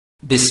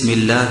بسم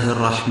الله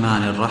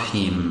الرحمن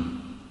الرحيم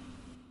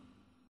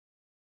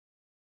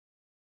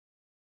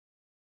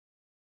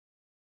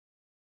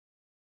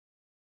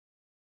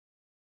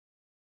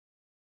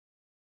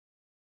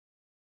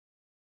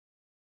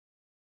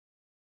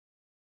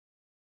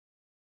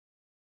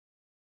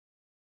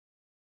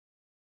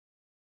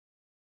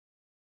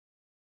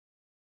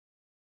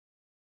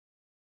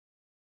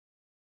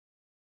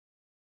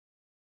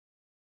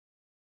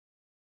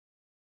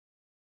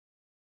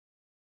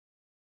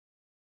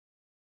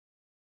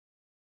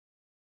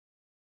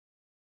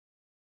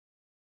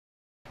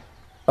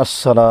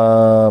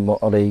আসসালামু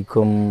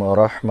আলাইকুম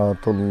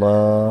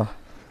রহমতুল্লাহ।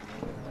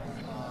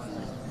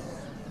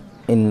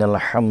 ইন্নাল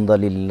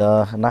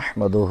হামদালিল্লাহ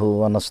নাহমাদুহু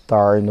ওয়া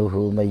নাস্তাঈনুহু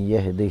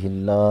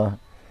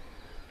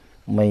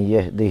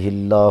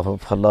মাইয়াহদিহিল্লাহু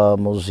ফালা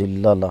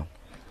মুযিল্লা লাহু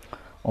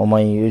ওয়া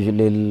মান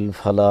ইউযলিল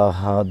ফালা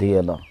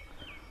হাদিয়া লাহু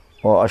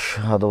ওয়া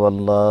আশহাদু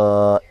আল্লা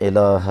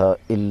ইলাহা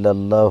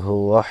ইল্লাল্লাহু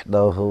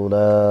ওয়াহদাহু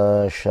লা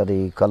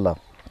শারীকা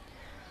লাহু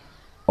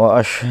ওয়া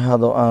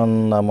আশহাদু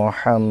আন্না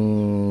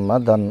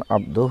মুহাম্মাদান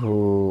আবদুহু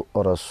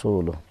ওয়া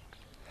রাসূলুহু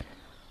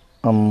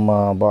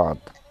আম্মা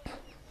বা'দ।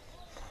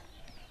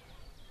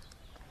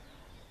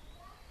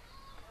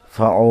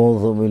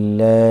 فأعوذ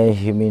بالله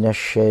من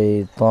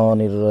الشيطان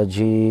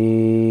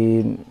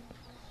الرجيم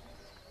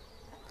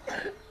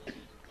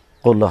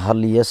قل هل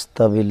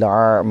يستوي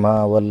الأعمى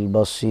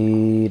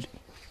والبصير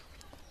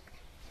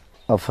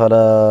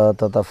أفلا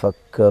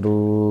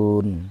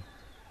تتفكرون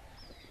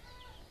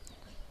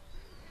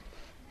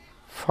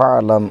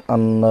فاعلم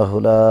أنه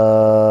لا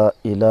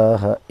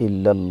إله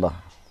إلا الله।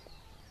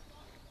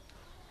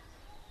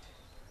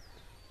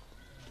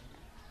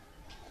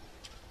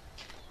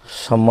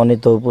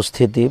 সম্মানিত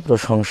উপস্থিতি,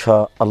 প্রশংসা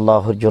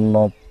আল্লাহর জন্য,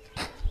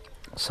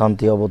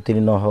 শান্তি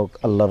অবতীর্ণ হোক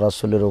আল্লাহ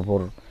রাসূলের উপর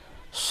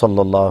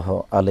সাল্লাল্লাহু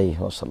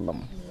আলাইহি ওয়াসাল্লাম।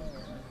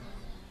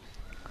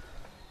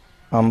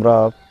 আমরা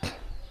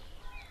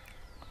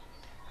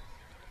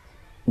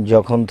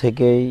যখন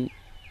থেকেই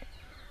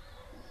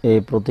এই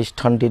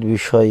প্রতিষ্ঠানটির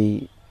বিষয়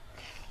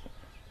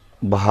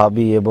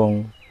ভাবি এবং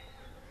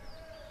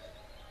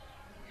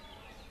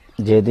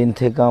যেদিন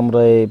থেকে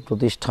আমরা এই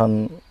প্রতিষ্ঠান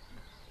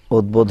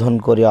উদ্বোধন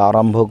করে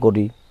আরম্ভ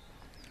করি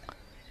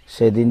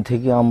সেদিন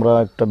থেকে আমরা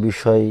একটা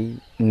বিষয়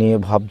নিয়ে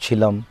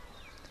ভাবছিলাম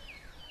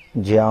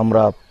যে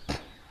আমরা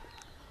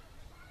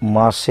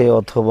মাসে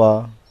অথবা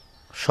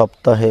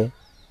সপ্তাহে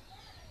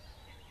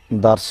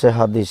দারসে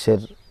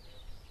হাদিসের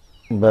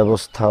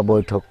ব্যবস্থা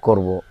বৈঠক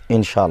করব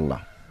ইনশাআল্লাহ।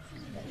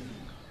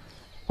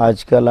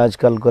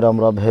 আজকাল করে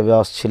আমরা ভেবে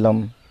আসছিলাম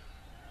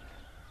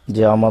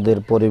যে আমাদের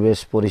পরিবেশ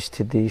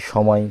পরিস্থিতি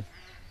সময়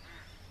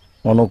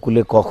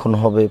অনুকূলে কখন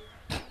হবে,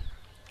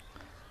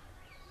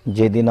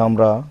 যেদিন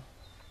আমরা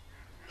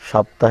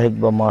সাপ্তাহিক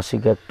বা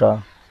মাসিক একটা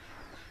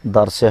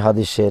দারসে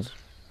হাদিসের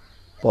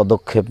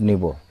পদক্ষেপ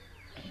নিব।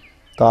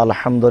 তা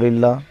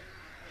আলহামদুলিল্লাহ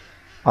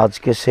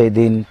আজকে সেই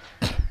দিন,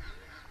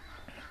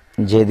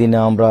 যেদিনে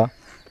আমরা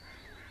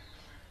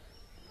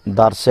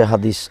দারসে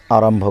হাদিস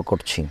আরম্ভ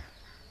করছি।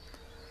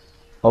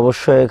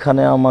 অবশ্য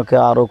এখানে আমাকে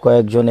আরও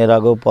কয়েকজন এর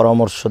আগেও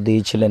পরামর্শ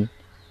দিয়েছিলেন।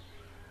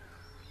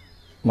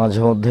 মাঝে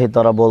মধ্যেই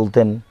তারা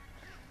বলতেন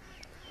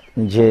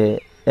যে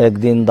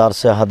একদিন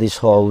দারসে হাদিস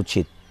হওয়া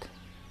উচিত।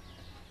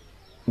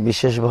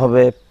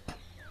 বিশেষভাবে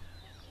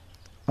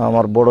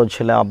আমার বড়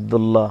ছেলে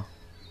আব্দুল্লাহ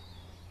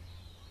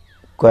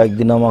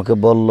কয়েকদিন আমাকে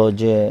বলল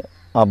যে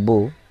আব্বু,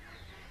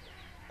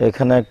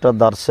 এখানে একটা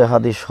দারসে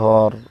হাদিস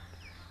হওয়ার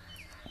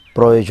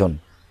প্রয়োজন,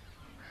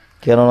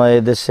 কেননা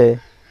এদেশে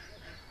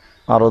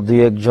আরও দুই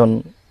একজন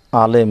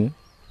আলেম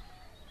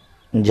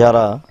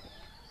যারা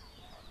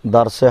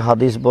দারসে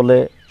হাদিস বলে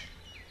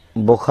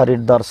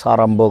বুখারীর দার্স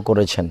আরম্ভ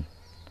করেছেন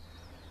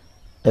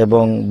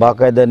এবং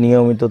বাকায়দা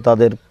নিয়মিত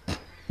তাদের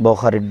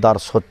বুখারীর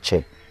দার্স হচ্ছে,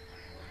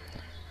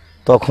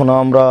 তখন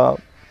আমরা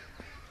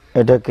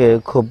এটাকে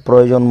খুব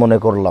প্রয়োজন মনে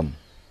করলাম।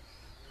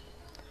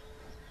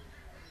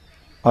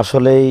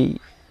 আসলেই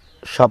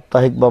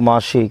সাপ্তাহিক বা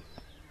মাসিক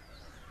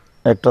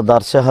একটা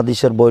দারসে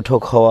হাদিসের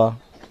বৈঠক হওয়া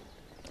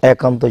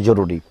একান্ত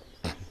জরুরি।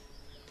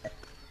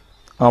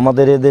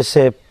 আমাদের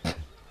এদেশে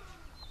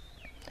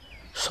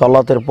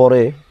সালাতের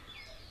পরে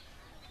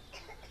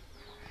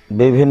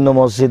বিভিন্ন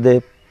মসজিদে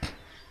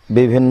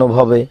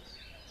বিভিন্নভাবে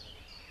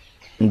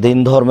দিন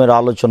ধর্মের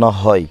আলোচনা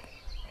হয়।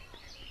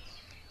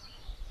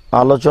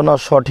 আলোচনা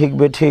সঠিক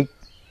বেঠিক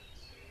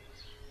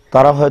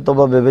তারা হয়তো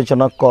বা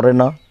বিবেচনা করে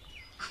না।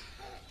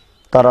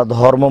 তারা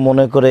ধর্ম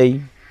মনে করেই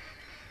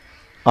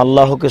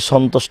আল্লাহকে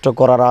সন্তুষ্ট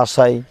করার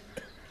আশায়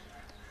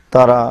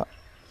তারা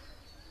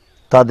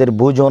তাদের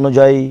বুঝ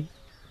অনুযায়ী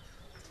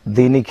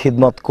দ্বীনি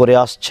খিদমত করে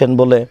আসছেন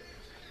বলে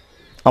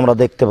আমরা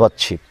দেখতে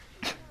পাচ্ছি।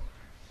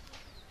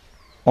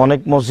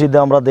 অনেক মসজিদে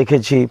আমরা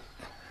দেখেছি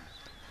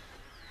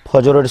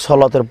ফজরের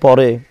সালাতের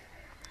পরে,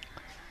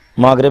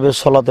 মাগরিবের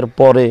সালাতের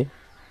পরে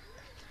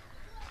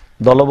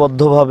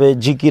দলবদ্ধভাবে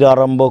জিকির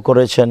আরম্ভ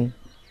করেছেন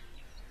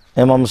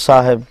ইমাম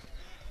সাহেব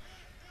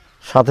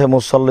সাথে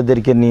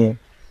মুসল্লিদেরকে নিয়ে।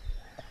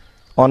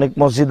 অনেক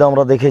মসজিদে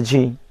আমরা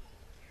দেখেছি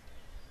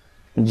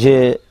যে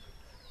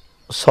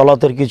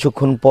সালাতের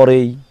কিছুক্ষণ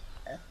পরেই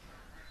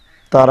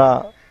তারা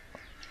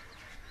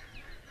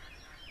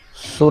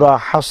সূরা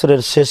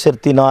হাসরের শেষের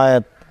 3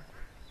 আয়াত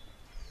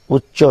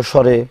উচ্চ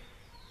স্বরে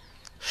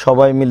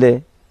সবাই মিলে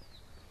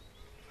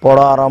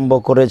পড়া আরম্ভ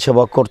করেছে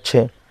বা করছে।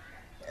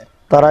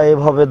 তারা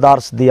এভাবে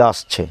দার্স দিয়ে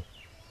আসছে।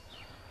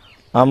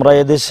 আমরা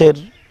এদেশের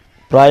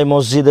প্রায়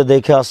মসজিদে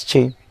দেখে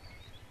আসছি,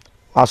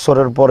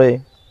 আসরের পরে,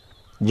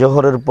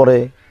 জোহরের পরে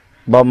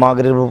বা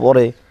মাগরিবের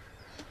পরে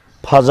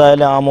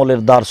ফাজাইলে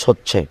আমলের দার্স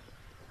হচ্ছে।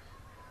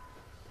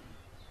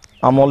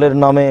 আমলের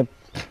নামে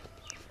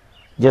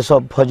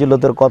যেসব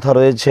ফজিলতের কথা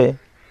রয়েছে,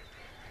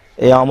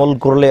 এই আমল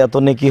করলে এত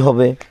নেকি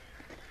হবে,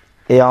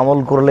 এই আমল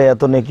করলে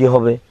এত নেকি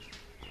হবে,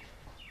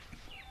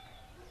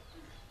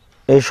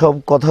 এইসব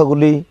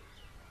কথাগুলি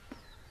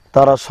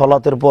তারা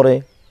সলাতের পরে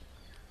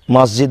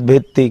মসজিদ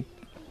ভিত্তিক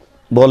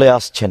বলে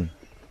আসছেন।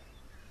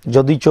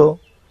 যদিচ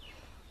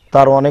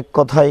তার অনেক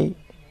কথাই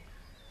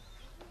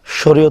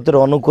শরীয়তের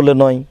অনুকূলে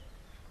নয়,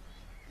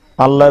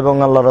 আল্লাহ এবং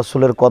আল্লাহ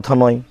রাসূলের কথা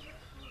নয়,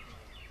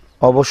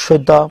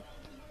 অবশ্যই তা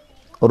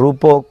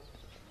রূপক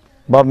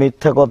বা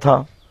মিথ্যা কথা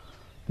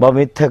বা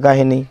মিথ্যা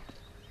কাহিনী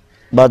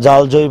বা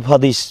জালজয়ীফ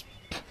হাদিস।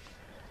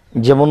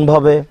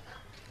 যেমনভাবে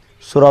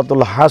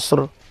সূরাতুল হাসর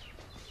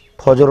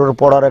ফজরের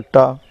পড়ার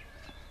একটা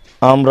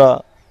আমরা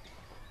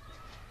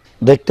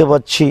দেখতে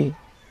পাচ্ছি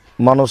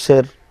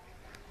মানুষের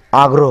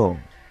আগ্রহ,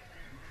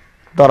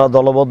 তারা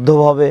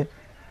দলবদ্ধভাবে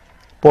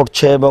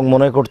পড়ছে এবং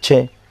মনে করছে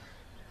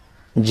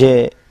যে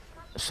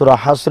সূরা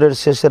হাসরের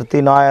শেষের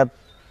 3 আয়াত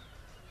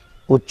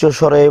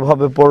উচ্চস্বরে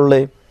এভাবে পড়লে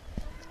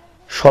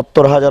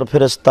 70,000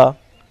 ফেরেশতা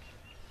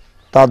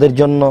তাদের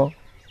জন্য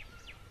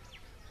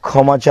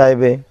ক্ষমা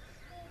চাইবে,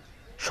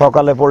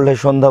 সকালে পড়লে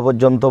সন্ধ্যা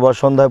পর্যন্ত বা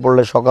সন্ধ্যায়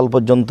পড়লে সকাল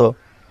পর্যন্ত।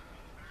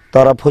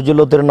 তারা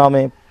ফজিলতের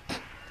নামে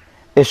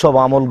এসব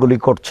আমলগুলি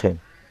করছে।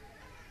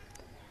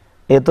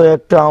 এ তো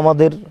একটা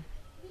আমাদের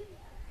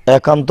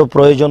একান্ত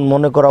প্রয়োজন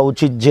মনে করা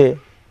উচিত যে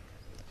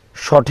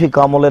সঠিক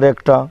আমলের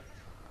একটা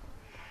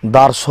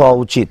দার্স হওয়া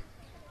উচিত।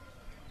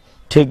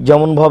 ঠিক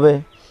যেমনভাবে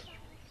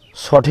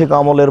সঠিক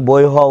আমলের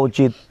বই হওয়া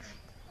উচিত।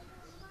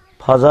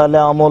 ফাজাইলে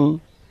আমল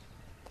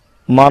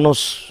মানুষ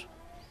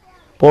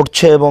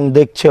পড়ছে এবং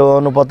দেখছে, ওই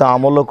অনুপাতে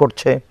আমলও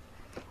করছে,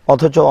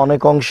 অথচ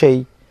অনেক অংশেই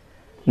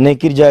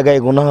নেকির জায়গায়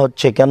গুনাহ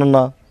হচ্ছে।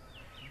 কেননা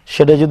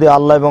সেটা যদি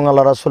আল্লাহ এবং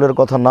আল্লাহ রাসূলের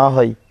কথা না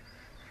হয়,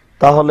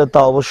 তাহলে তা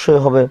অবশ্যই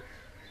হবে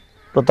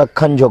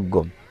প্রত্যাখ্যানযোগ্য।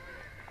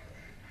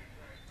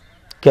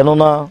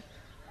 কেননা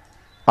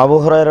আবু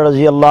হুরায়রা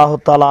রাদিয়াল্লাহু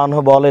তাআলা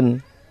আনহু বলেন,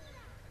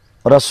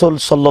 রাসূল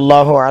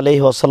সাল্লাল্লাহু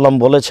আলাইহি ওয়াসাল্লাম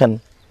বলেছেন,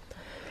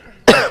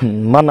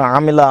 মান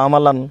আমিলা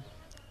আমালান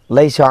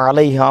লাইসা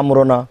আলাইহি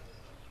আমরুনা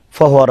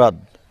ফাহুয়া রাদ।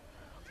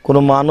 কোনো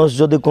মানুষ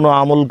যদি কোনো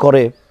আমল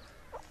করে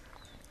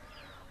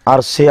আর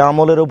সে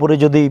আমলের উপরে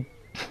যদি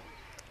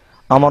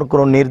আমার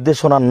কোনো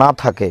নির্দেশনা না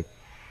থাকে,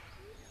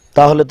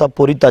 তাহলে তা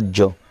পরিত্যাজ্য।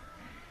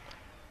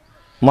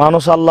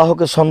 মানুষ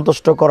আল্লাহকে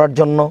সন্তুষ্ট করার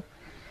জন্য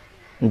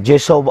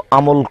যেসব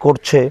আমল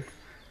করছে,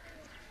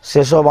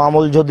 সেসব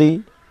আমল যদি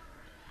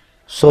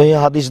সহিহ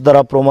হাদিস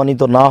দ্বারা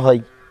প্রমাণিত না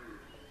হয়,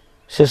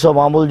 সেসব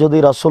আমল যদি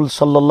রাসূল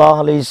সাল্লাল্লাহু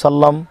আলাইহি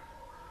সাল্লাম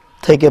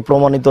থেকে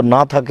প্রমাণিত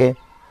না থাকে,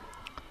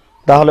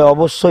 তাহলে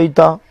অবশ্যই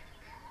তা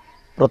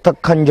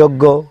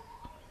প্রত্যাখ্যানযোগ্য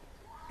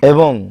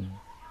এবং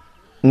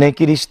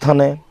নেকির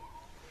স্থানে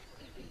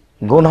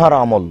গুনহার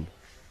আমল।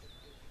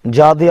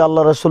 যা দিয়ে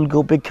আল্লাহ রাসূলকে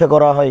উপেক্ষা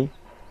করা হয়,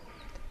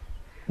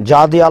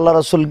 যা দিয়ে আল্লাহ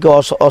রাসূলকে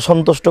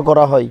অসন্তুষ্ট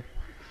করা হয়,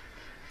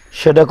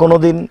 সেটা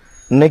কোনোদিন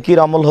নেকির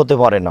আমল হতে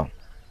পারে না।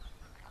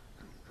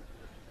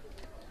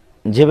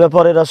 যে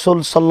ব্যাপারে রাসূল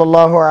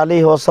সাল্লাল্লাহু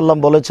আলাইহি ওয়াসাল্লাম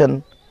বলেছেন,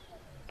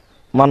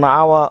 মান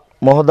আওয়া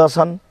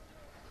মুহদাসান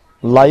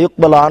লা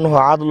ইউকবালু আনহু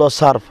আদলু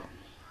সারফ।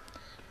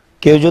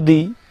 কেউ যদি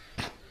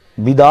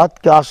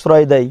বিদআতকে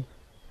আশ্রয় দেয়,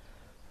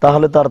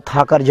 তাহলে তার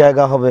থাকার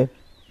জায়গা হবে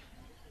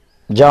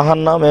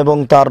জাহান্নাম এবং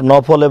তার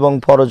নফল এবং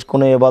ফরজ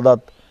কোনো ইবাদত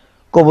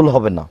কবুল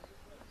হবে না।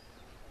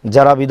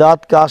 যারা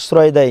বিদআতকে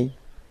আশ্রয় দেয়,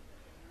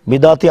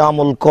 বিদআতি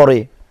আমল করে,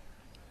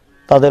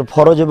 তাদের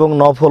ফরজ এবং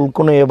নফল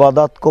কোনো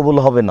ইবাদত কবুল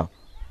হবে না।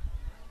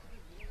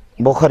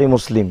 বুখারী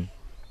মুসলিম।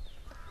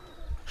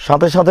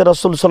 সাথে সাথে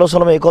রাসূল সাল্লাল্লাহু আলাইহি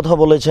ওয়াসাল্লাম এই কথা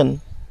বলেছেন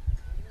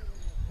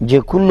যে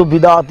কুল্লু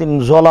বিদআতিন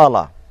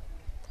জলালা,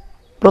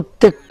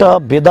 প্রত্যেকটা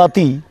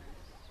বেদাতি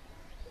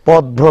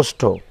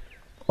পথভ্রষ্ট,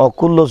 ও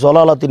কুল্লু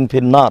জলালাতিন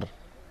ফিন্নার,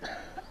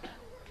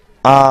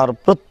 আর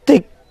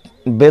প্রত্যেক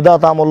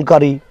বেদাত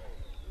আমলকারী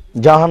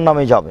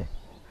জাহান্নামে যাবে।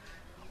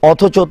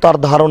 অথচ তার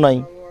ধারণাই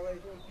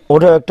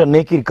ওটাও একটা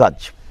নেকির কাজ।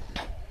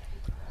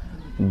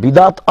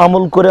 বিদআত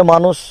আমল করে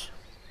মানুষ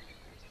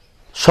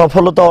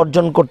সফলতা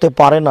অর্জন করতে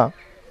পারে না,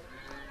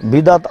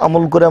 বিদআত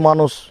আমল করে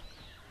মানুষ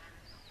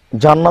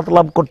জান্নাত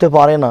লাভ করতে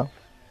পারে না।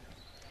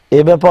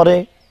 এ ব্যাপারে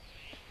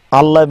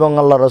আল্লাহ এবং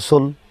আল্লাহ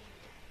রাসূল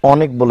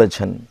অনেক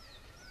বলেছেন।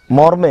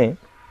 মর্মে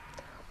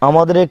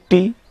আমাদের একটি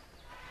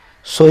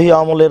সহিহ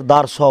আমলের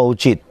দার্স হওয়া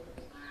উচিত,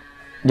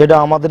 যেটা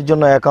আমাদের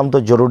জন্য একান্ত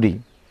জরুরি।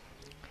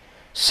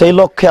 সেই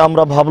লক্ষ্যে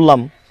আমরা ভাবলাম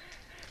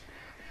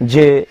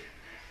যে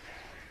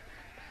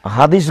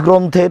হাদিস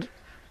গ্রন্থের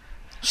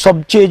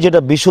সবচেয়ে যেটা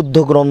বিশুদ্ধ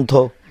গ্রন্থ,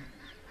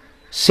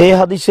 সেই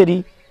হাদিসেরই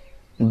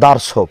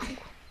দার্স হোক।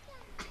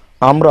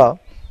 আমরা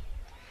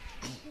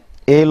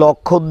এই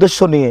লক্ষ্য উদ্দেশ্য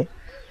নিয়ে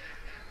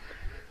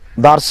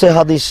দার্সে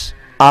হাদিস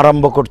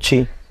আরম্ভ করছি,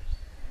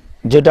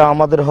 যেটা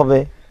আমাদের হবে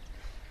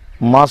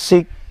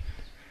মাসিক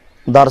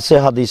দার্সে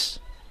হাদিস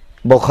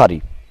বুখারী,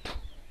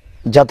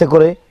 যাতে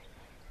করে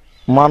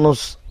মানুষ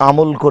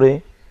আমল করে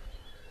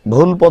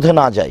ভুল পথে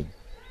না যায়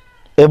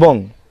এবং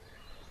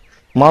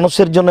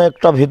মানুষের জন্য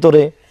একটা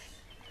ভিতরে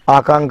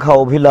আকাঙ্ক্ষা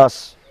অভিলাষ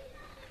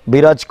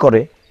বিরাজ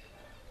করে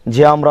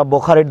যে আমরা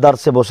বুখারীর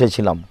দার্সে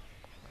বসেছিলাম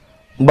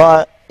বা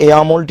এই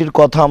আমলটির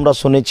কথা আমরা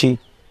শুনেছি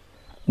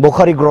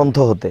বুখারী গ্রন্থ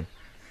হতে,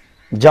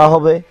 যা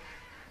হবে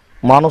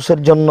মানুষের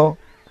জন্য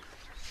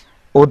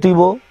অতীব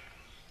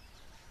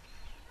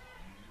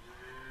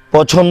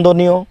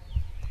পছন্দনীয়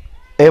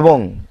এবং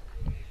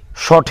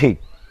সঠিক,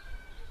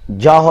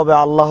 যা হবে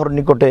আল্লাহর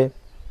নিকটে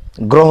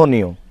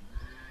গ্রহণীয়।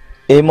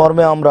 এই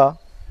মর্মে আমরা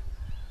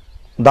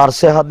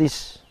দার্সে হাদিস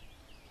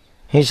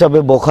হিসাবে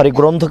বুখারী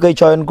গ্রন্থকেই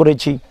চয়ন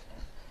করেছি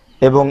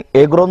এবং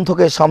এই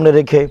গ্রন্থকে সামনে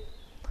রেখে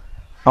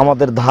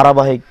আমাদের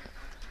ধারাবাহিক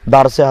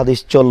দার্সে হাদিস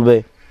চলবে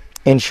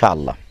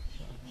ইনশাআল্লাহ।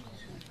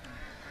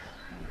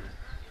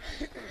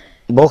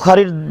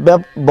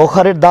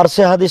 বুখারীর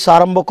দার্সে হাদিস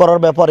আরম্ভ করার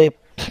ব্যাপারে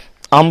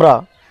আমরা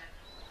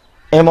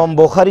ইমাম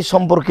বুখারী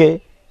সম্পর্কে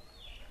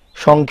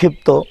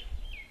সংক্ষিপ্ত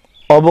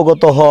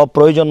অবগত হওয়া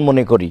প্রয়োজন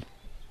মনে করি।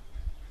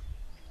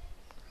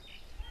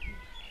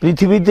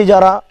 পৃথিবীতে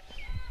যারা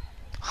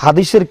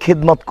হাদিসের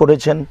খিদমত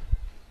করেছেন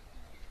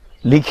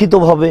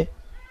লিখিতভাবে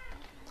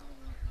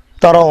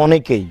তারা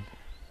অনেকেই,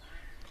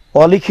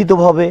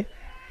 অলিখিতভাবে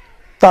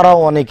তারাও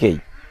অনেকেই।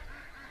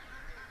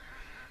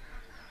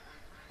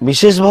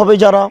 বিশেষভাবে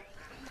যারা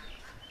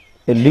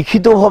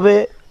লিখিতভাবে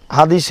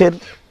হাদিসের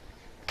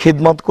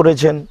খিদমত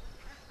করেছেন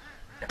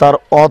তার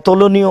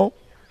অতুলনীয়,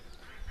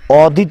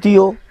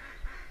 অদ্বিতীয়,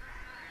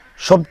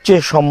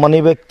 সবচেয়ে সম্মানী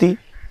ব্যক্তি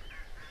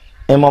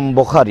ইমাম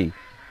বুখারী,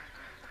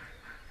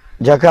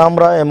 যাকে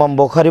আমরা ইমাম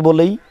বুখারী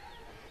বলেই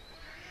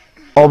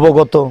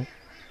অবগত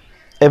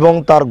এবং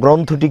তার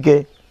গ্রন্থটিকে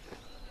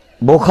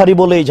বুখারী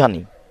বলেই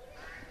জানি,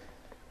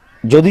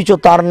 যদিচ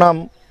তার নাম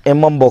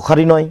ইমাম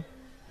বুখারী নয়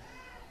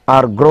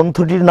আর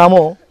গ্রন্থটির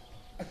নামও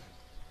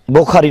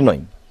বুখারী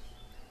নয়।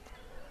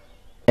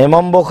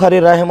 ইমাম বুখারী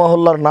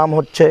রাহিমাহুল্লাহর নাম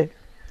হচ্ছে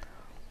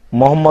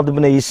মুহাম্মদ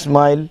ইবনে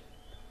ইসমাইল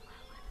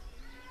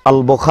আল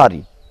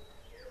বুখারী।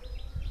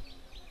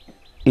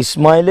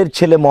 ইসমাইলের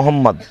ছেলে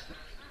মুহাম্মদ।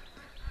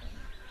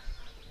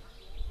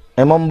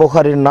 ইমাম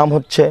বুখারীর নাম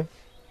হচ্ছে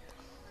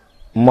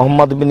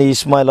মুহাম্মদ ইবনে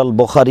ইসমাইল আল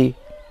বুখারী,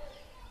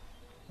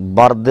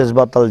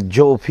 বারদেশবাত আল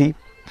জৌফি।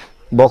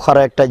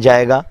 বুখারা একটা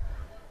জায়গা,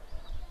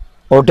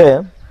 ওটে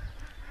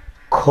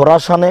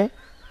খোরাসানে।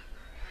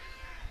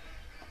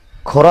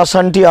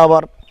 খোরাসানটি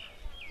আবার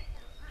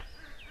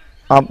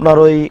আপনার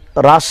ওই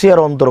রাশিয়ার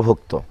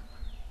অন্তর্ভুক্ত।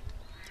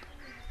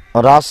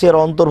 রাশিয়ার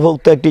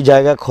অন্তর্ভুক্ত একটি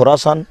জায়গা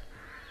খোরাসান।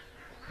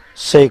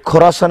 সেই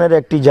খোরাসানের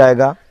একটি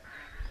জায়গা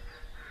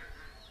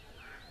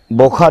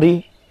বুখারী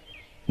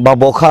বা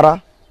বোখারা,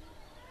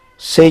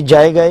 সেই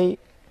জায়গায়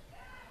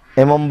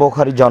ইমাম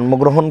বুখারী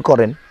জন্মগ্রহণ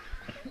করেন।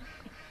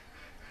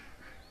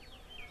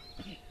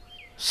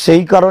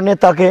 সেই কারণে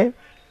তাকে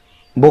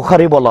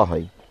বুখারী বলা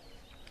হয়,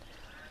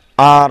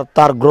 আর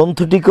তার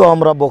গ্রন্থটিকেও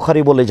আমরা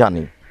বুখারী বলে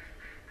জানি।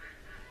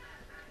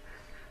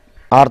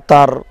 আর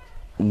তার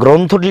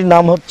গ্রন্থটির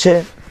নাম হচ্ছে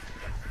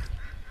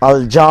আল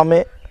জামে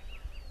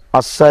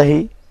আস-সাহি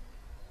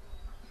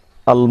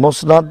আল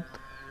মুসনাদ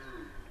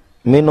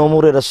মিন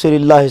উমুরে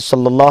রাসূলিল্লাহ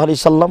সাল্লাল্লাহু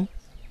আলাইহি সাল্লাম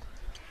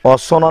ওয়া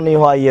সুনানি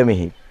ওয়া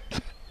আইয়ামিহি।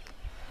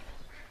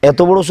 এত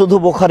বড় শুধু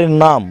বুখারীর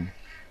নাম,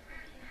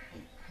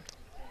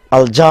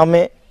 আল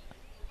জামে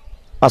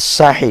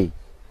আস-সাহি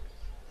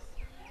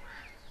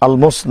আল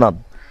মুসনাদ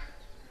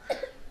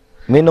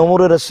মিন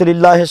উমুরে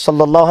রাসূলিল্লাহ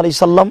সাল্লাল্লাহু আলাইহি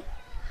সাল্লাম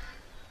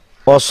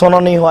ওয়া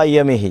সুনানি ওয়া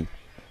আইয়ামিহি।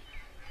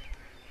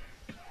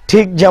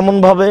 ঠিক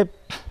যেমনভাবে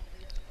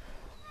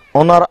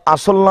ওনার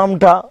আসল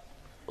নামটা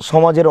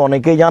সমাজের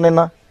অনেকেই জানে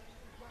না,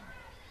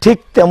 ঠিক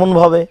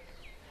তেমনভাবে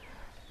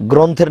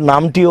গ্রন্থের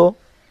নামটিও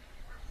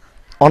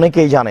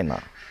অনেকেই জানে না।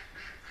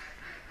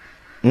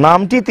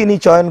 নামটি তিনি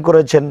চয়ন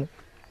করেছেন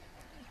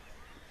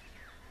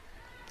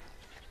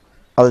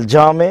আল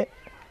জামে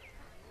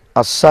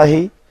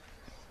আস-সাহি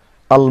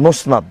আল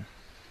মুসনাদ।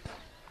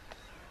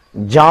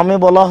 জামে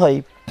বলা হয়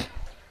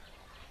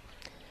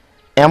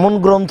এমন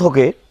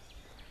গ্রন্থকে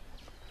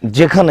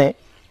যেখানে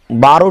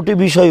 12টি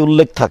বিষয়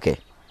উল্লেখ থাকে।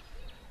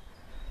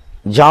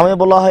 জামে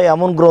বলা হয়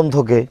এমন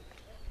গ্রন্থকে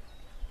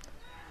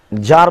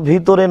যার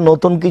ভিতরে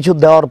নতুন কিছু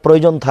দেওয়ার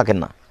প্রয়োজন থাকে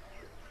না।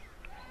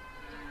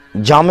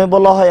 জামে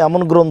বলা হয়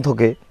এমন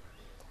গ্রন্থকে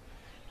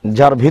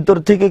যার ভিতর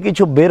থেকে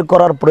কিছু বের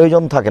করার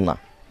প্রয়োজন থাকে না,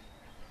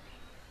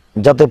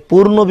 যাতে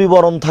পূর্ণ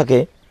বিবরণ থাকে,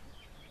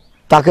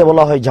 তাকে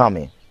বলা হয়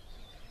জামে।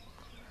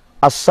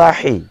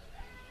 আস-সাহি,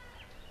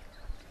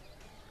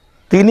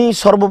 তিনি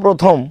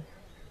সর্বপ্রথম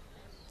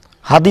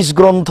হাদিস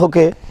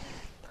গ্রন্থকে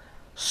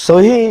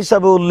সহিহ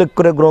হিসাবে উল্লেখ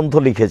করে গ্রন্থ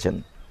লিখেছেন।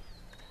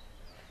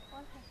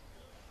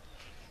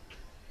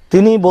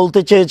 তিনি বলতে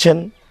চেয়েছেন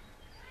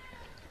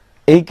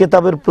এই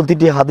কিতাবের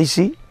প্রতিটি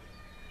হাদিসই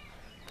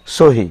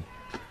সহিহ।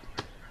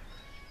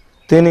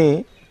 তিনি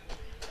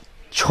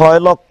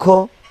 6 লক্ষ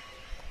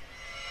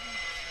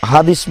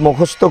হাদিস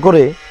মুখস্থ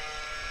করে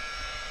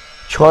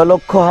 6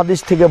 লক্ষ হাদিস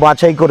থেকে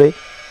বাছাই করে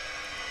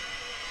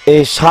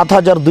এই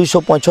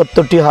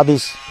 7275টি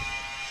হাদিস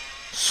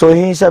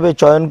সহিহ হিসাবে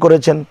চয়ন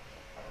করেছেন,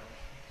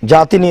 যা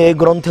তিনি এই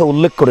গ্রন্থে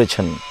উল্লেখ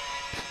করেছেন।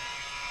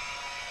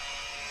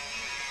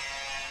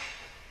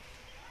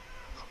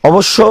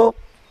 অবশ্য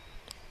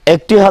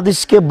একটি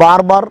হাদিসকে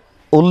বারবার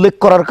উল্লেখ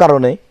করার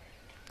কারণে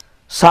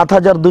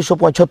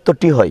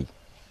 7275টি হয়।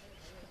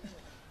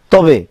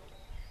 তবে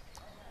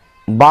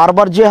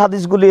বারবার যে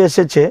হাদিসগুলি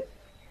এসেছে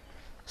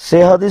সে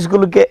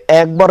হাদিসগুলিকে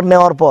একবার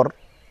নেওয়ার পর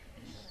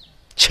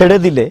ছেড়ে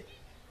দিলে,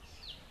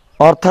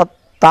 অর্থাৎ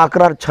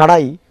তাকরার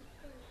ছাড়াই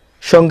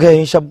সংখ্যা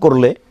হিসাব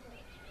করলে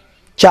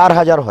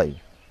 4000 হয়।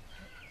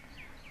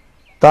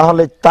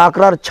 তাহলে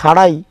তাকরার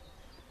ছাড়াই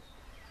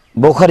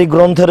বুখারী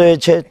গ্রন্থে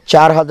রয়েছে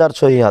 4000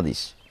 সহিহ হাদিস,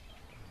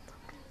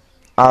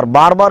 আর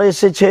বারবার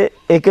এসেছে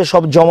একে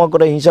সব জমা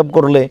করে হিসাব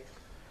করলে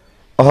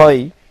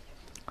হয়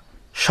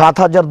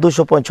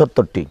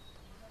 7275টি।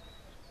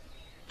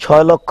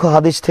 6 লক্ষ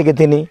হাদিস থেকে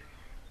তিনি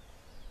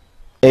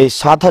এই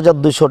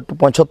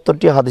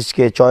 7275টি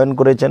হাদিসকে চয়ন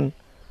করেছেন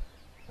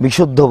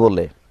বিশুদ্ধ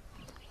বলে,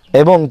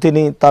 এবং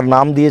তিনি তার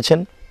নাম দিয়েছেন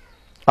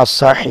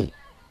আস-সাহিহ।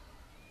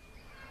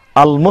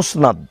 আল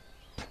মুসনাদ,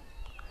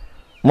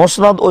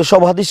 মুসনাদ ওই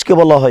সব হাদিসকে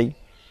বলা হয়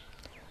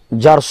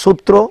যার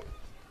সূত্র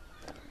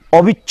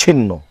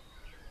অবিচ্ছিন্ন,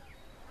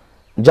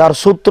 যার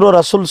সূত্র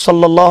রাসূল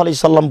সাল্লাল্লাহু আলাইহি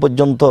সাল্লাম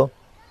পর্যন্ত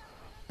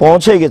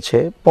পৌঁছে গেছে,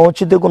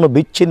 পৌঁছিতে কোনো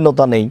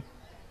বিচ্ছিন্নতা নেই,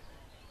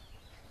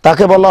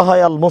 তাকে বলা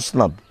হয় আল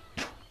মুসনাদ।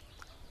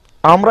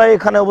 আমরা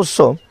এখানে অবশ্য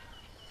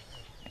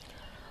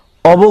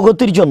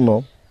অবগতির জন্য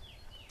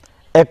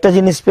একটা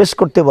জিনিস পেশ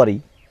করতে পারি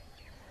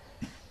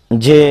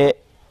যে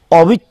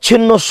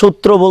অবিচ্ছিন্ন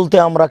সূত্র বলতে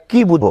আমরা কি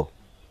বুঝব।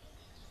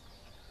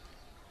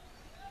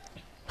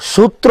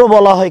 সূত্র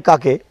বলা হয়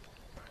কাকে,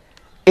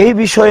 এই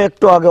বিষয়ে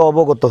একটু আগে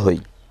অবগত হই।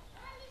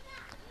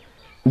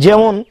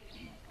 যেমন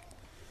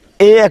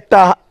এই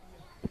একটা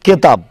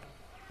কিতাব,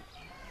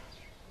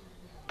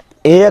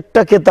 এই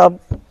একটা কিতাব,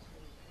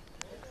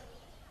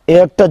 এই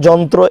একটা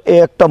যন্ত্র, এই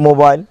একটা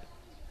মোবাইল,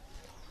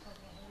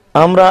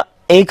 আমরা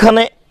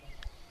এইখানে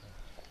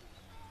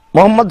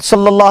মুহাম্মদ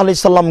সাল্লাল্লাহু আলাইহি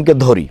সাল্লামকে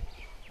ধরি,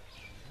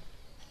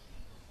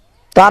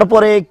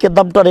 তারপরে এই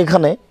কিতাবটার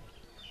এখানে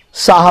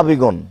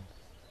সাহাবীগণ,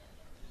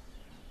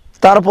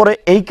 তারপরে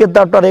এই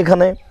কিতাবটার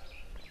এখানে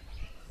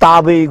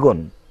তাবেঈগণ,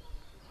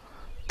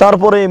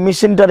 তারপরে এই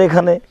মেশিনটার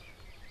এখানে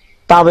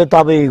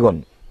তাবেঈগণ,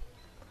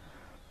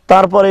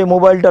 তারপরে এই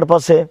মোবাইলটার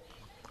পাশে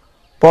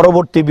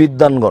পরবর্তী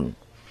বিদ্বানগণ,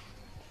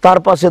 তার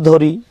পাশে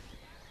ধরি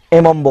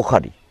ইমাম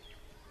বুখারী,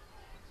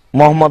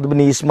 মুহাম্মদ বিন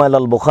ইসমাইল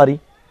আল বুখারী।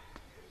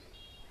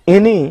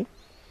 ইনি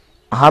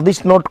হাদিস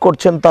নোট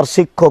করছেন তার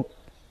শিক্ষক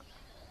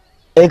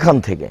এখান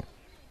থেকে,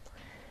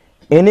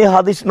 ইনি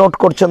হাদিস নোট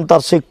করছেন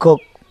তার শিক্ষক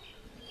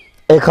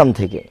এখান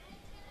থেকে,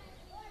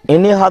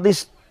 ইনি হাদিস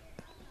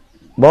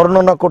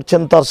বর্ণনা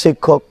করছেন তার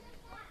শিক্ষক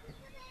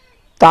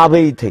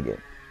তাবেঈ থেকে,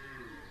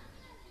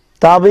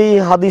 তাবেঈ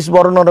হাদিস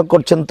বর্ণনা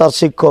করছেন তার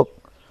শিক্ষক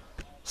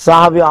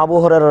সাহাবী আবু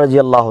হুরায়রা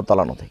রাদিয়াল্লাহু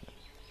তাআলা আনহু থেকে।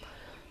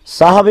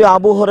 সাহাবী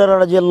আবু হুরায়রা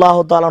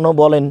রাদিয়াল্লাহু তাআলা আনহু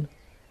বলেন,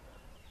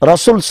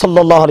 রাসূল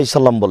সাল্লাল্লাহু আলাইহি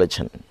সাল্লাম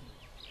বলেছেন।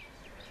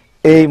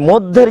 এই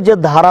মধ্যের যে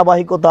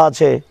ধারাবাহিকতা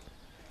আছে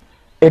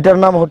এটার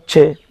নাম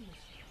হচ্ছে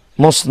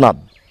মুসনাদ,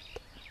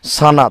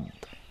 সানাদ,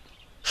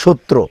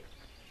 সূত্র।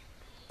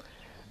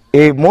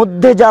 এই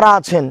মধ্যে যারা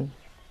আছেন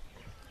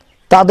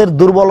তাদের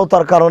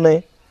দুর্বলতার কারণে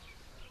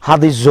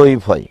হাদিস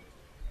জয়ীফ হয়।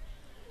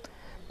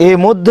 এই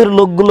মধ্যের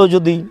লোকগুলো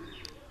যদি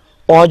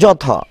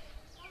অযথা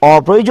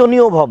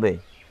অপ্রয়োজনীয়ভাবে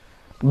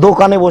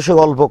দোকানে বসে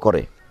গল্প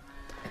করে,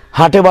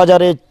 হাটে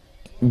বাজারে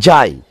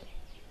যায়,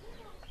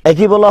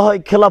 একই বলা হয়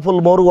খেলাফুল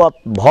মরুয়াত,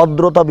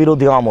 ভদ্রতা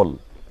বিরোধী আমল,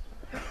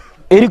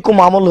 এরকম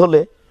আমল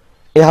হলে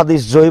এ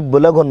হাদিস জয়ীফ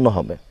বলে গণ্য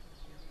হবে।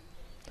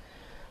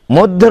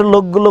 মধ্যের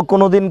লোকগুলো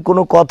কোনোদিন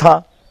কোনো কথা,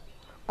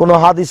 কোনো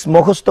হাদিস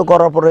মুখস্থ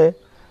করার পরে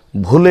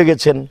ভুলে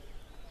গেছেন,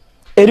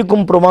 এরকম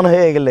প্রমাণ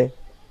হয়ে গেলে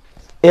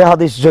এ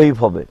হাদিস জয়ীফ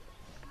হবে।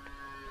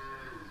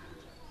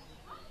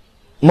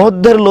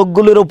 মধ্যের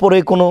লোকগুলির উপরে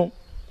কোনো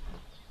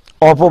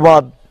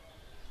অপবাদ,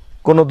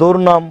 কোনো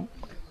দুর্নাম,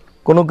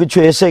 কোনো কিছু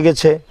এসে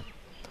গেছে,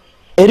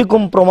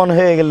 এরকম প্রমাণ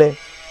হয়ে গেলে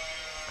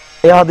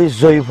এ হাদিস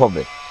জয়ীফ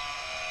হবে।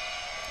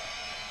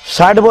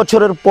 60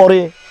 বছরের পরে,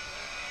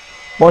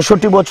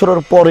 65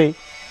 বছরের পরে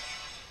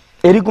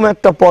এরকম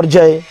একটা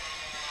পর্যায়ে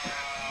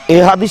এ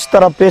হাদিস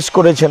তারা পেশ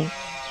করেছেন,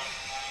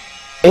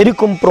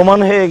 এরকম প্রমাণ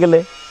হয়ে গেলে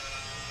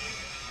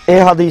এ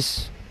হাদিস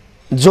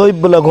জয়ীফ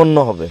বলে গণ্য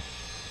হবে।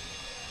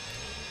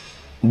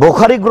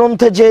 বুখারী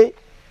গ্রন্থে যে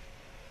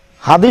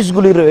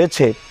হাদিসগুলি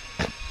রয়েছে,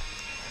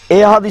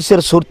 এই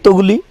হাদিসের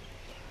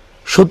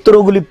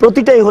সূত্রগুলি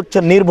প্রতিটাই হচ্ছে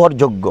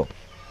নির্ভরযোগ্য,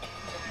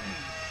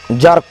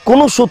 যার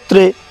কোনো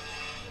সূত্রে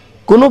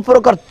কোনো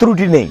প্রকার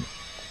ত্রুটি নেই।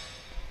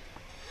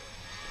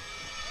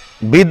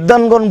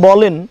 বিদ্বানগণ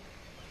বলেন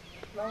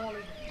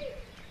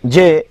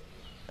যে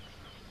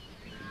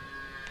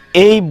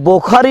এই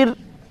বুখারীর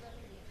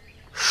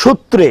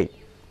সূত্রে,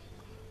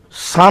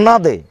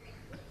 সানাদে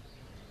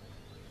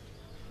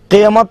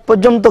কিয়ামত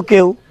পর্যন্ত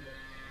কেউ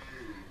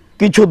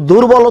কিছু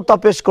দুর্বলতা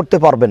পেশ করতে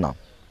পারবে না।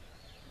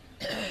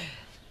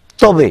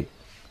 তবে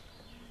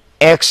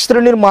এক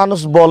শ্রেণীর মানুষ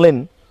বলেন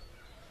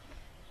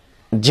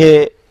যে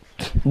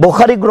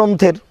বুখারী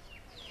গ্রন্থের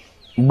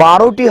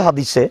 12টি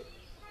হাদিসে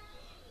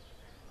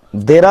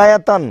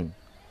দেরায়াতান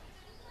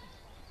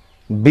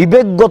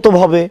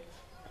বিবেকগতভাবে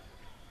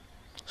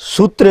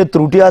সূত্রে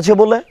ত্রুটি আছে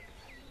বলে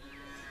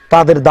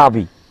তাদের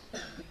দাবি,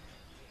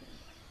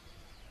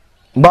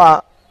 বা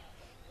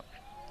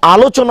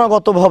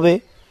আলোচনাগতভাবে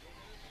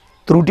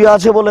ত্রুটি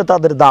আছে বলে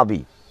তাদের দাবি,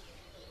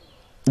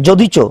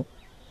 যদিচ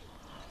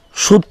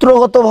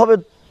সূত্রগতভাবে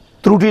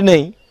ত্রুটি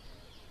নেই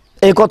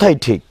এ কথাই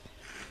ঠিক।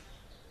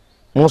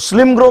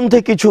 মুসলিম গ্রন্থে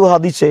কিছু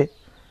হাদিসে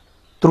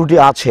ত্রুটি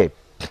আছে,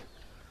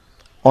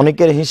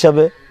 অনেকের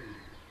হিসাবে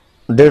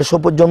 150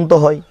 পর্যন্ত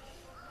হয়,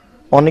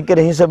 অনেকের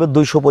হিসাবে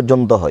 200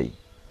 পর্যন্ত হয়।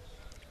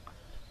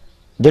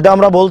 যেটা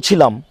আমরা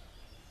বলছিলাম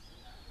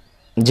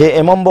যে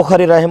ইমাম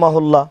বুখারী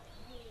রাহিমাহুল্লাহ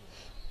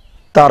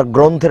তার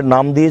গ্রন্থের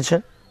নাম দিয়েছে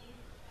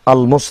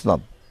আল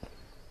মুসনাদ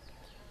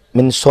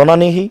মিন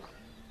সুনানিহি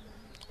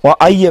ওয়া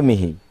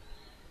আইয়ামিহি,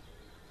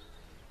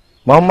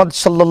 মুহাম্মদ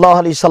সাল্লাল্লাহু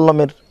আলাইহি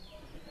সাল্লামের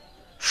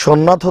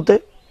সুন্নাত হতে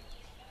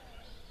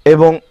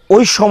এবং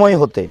ওই সময়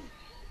হতে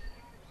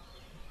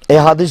এই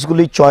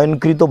হাদিসগুলি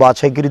চয়নকৃত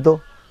বাছাইকৃত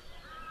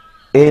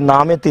এই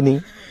নামে তিনি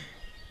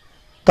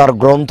তার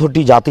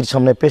গ্রন্থটি জাতির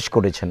সামনে পেশ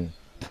করেছেন।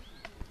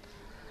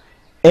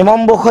 ইমাম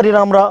বুখারীর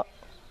আমরা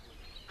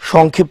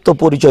সংক্ষিপ্ত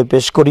পরিচয়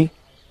পেশ করি।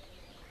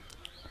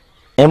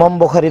 ইমাম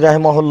বুখারী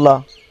রাহিমাহুল্লাহ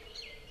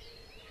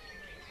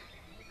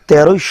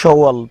 13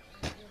 শাওয়াল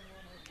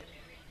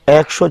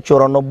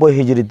 194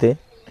 হিজরিতে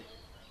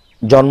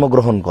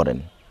জন্মগ্রহণ করেন।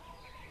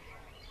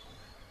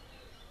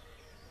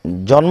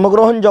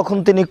 জন্মগ্রহণ যখন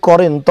তিনি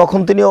করেন তখন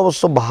তিনি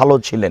অবশ্য ভালো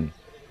ছিলেন।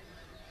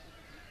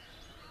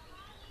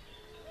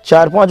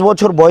 4-5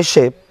 বছর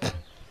বয়সে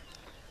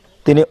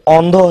তিনি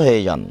অন্ধ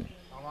হয়ে যান।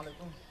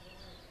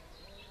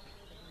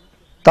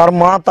 তার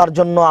মা তার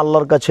জন্য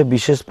আল্লাহর কাছে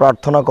বিশেষ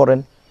প্রার্থনা করেন।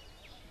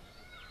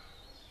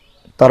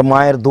 তার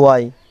মায়ের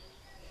দোয়ায়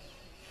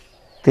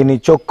তিনি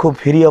চক্ষু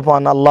ফিরিয়ে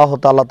পান, আল্লাহ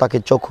তাআলা তাকে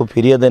চক্ষু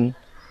ফিরিয়ে দেন,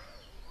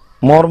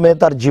 মর্মে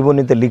তার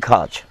জীবনীতে লেখা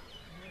আছে।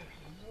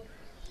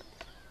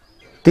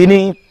 তিনি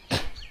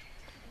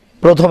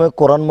প্রথমে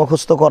কোরআন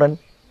মুখস্থ করেন,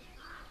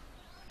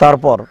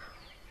 তারপর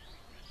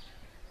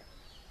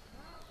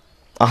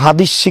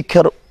হাদিস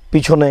শিক্ষার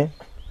পিছনে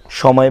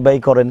সময়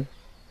ব্যয় করেন।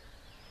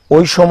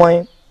 ওই সময়ে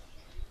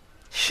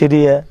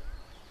সিরিয়া,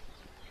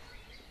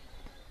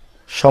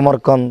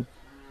 সমরকন্দ,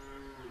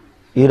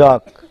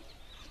 ইরাক,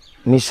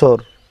 মিশর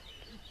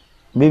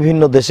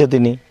বিভিন্ন দেশে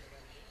তিনি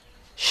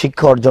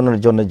শিক্ষা অর্জনের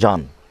জন্য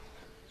যান।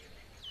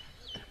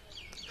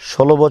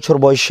 16 বছর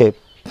বয়সে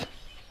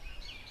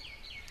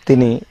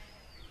তিনি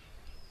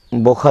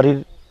বুখারীর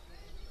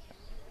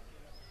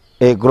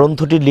এই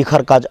গ্রন্থটি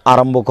লেখার কাজ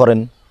আরম্ভ করেন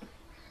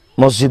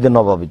মসজিদে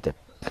নববীতে।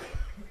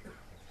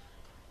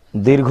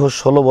 দীর্ঘ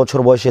 16 বছর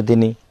বয়সে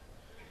তিনি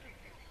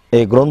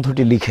এই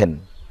গ্রন্থটি লিখেন।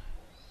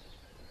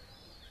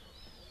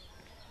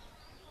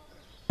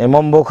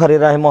 ইমাম বুখারী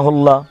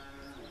রাহিমাহুল্লাহ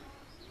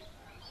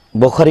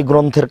বুখারী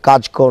গ্রন্থের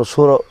কাজ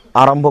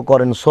আরম্ভ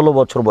করেন 16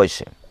 বছর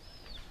বয়সে,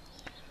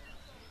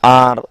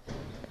 আর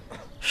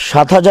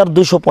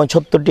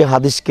 7275টি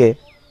হাদিসকে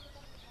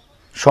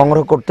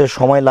সংগ্রহ করতে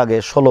সময় লাগে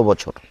 16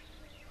 বছর।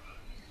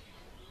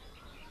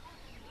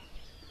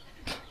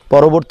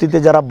 পরবর্তীতে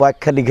যারা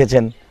ব্যাখ্যা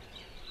লিখেছেন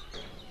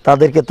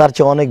তাদেরকে তার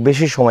চেয়ে অনেক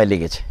বেশি সময়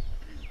লেগেছে।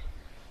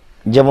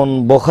 যেমন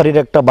বুখারীর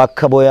একটা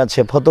ব্যাখ্যা বই আছে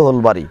ফতহুল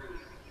বারী,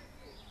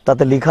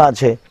 তাতে লেখা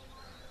আছে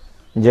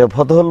যে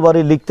ফতহুল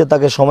বারী লিখতে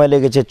তাকে সময়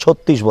লেগেছে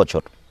 36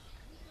 বছর।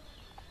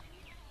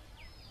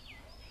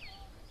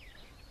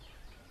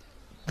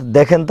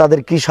 দেখেন তাদের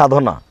কি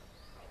সাধনা,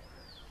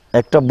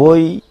 একটা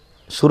বই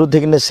শুরু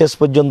থেকে শেষ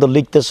পর্যন্ত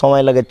লিখতে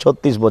সময় লাগে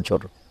 36 বছর,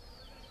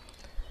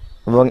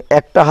 এবং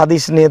একটা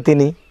হাদিস নিয়ে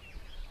তিনি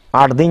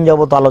 8 দিন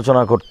যাবত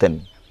আলোচনা করতেন,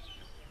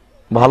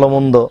 ভালো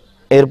মন্দ,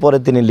 এরপরে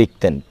তিনি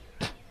লিখতেন।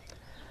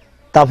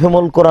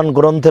 তাফহিমুল কোরআন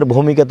গ্রন্থের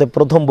ভূমিকাতে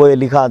প্রথম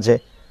বইয়ে লেখা আছে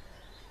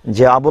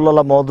যে আবুল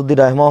আলা মওদুদী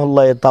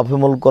রাহিমাহুল্লাহ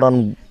তাফহিমুল কোরআন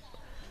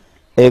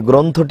এই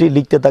গ্রন্থটি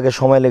লিখতে তাকে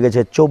সময়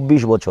লেগেছে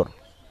 24 বছর।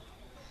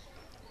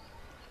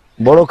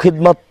 বড়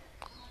খিদমত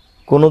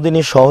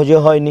কোনোদিনই সহজে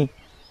হয়নি,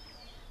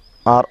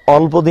 আর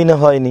অল্প দিনে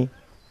হয়নি,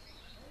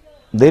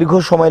 দীর্ঘ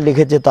সময়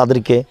লিখেছে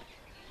তাদেরকে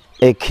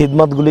এই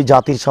খিদমতগুলি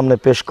জাতির সামনে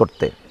পেশ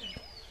করতে।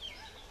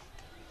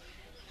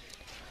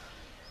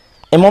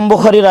 ইমাম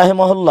বুখারী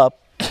রাহিমাহুল্লাহ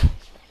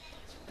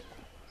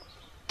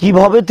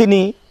কিভাবে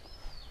তিনি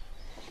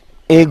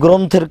এই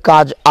গ্রন্থের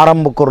কাজ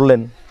আরম্ভ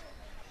করলেন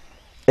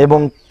এবং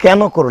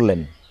কেন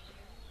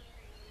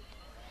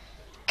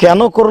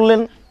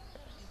করলেন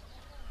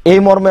এই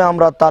মর্মে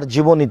আমরা তার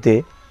জীবনীতে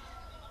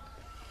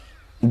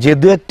যে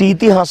দু একটি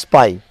ইতিহাস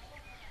পাই,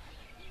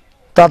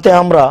 তাতে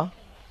আমরা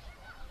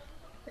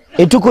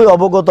এটুকুই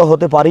অবগত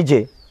হতে পারি যে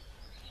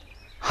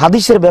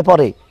হাদিসের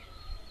ব্যাপারে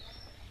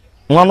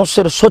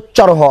মানুষের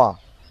সোচ্চার হওয়া,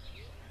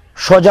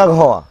 সজাগ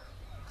হওয়া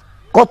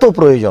কত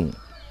প্রয়োজন।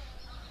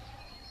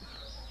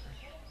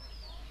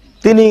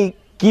 তিনি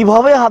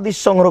কিভাবে হাদিস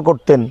সংগ্রহ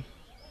করতেন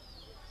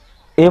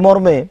এ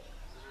মর্মে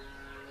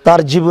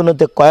তার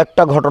জীবনেতে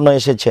কয়েকটা ঘটনা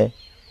এসেছে।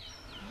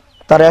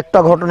 তার একটা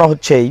ঘটনা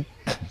হচ্ছে এই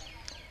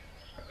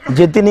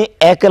যে তিনি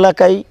এক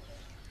এলাকায়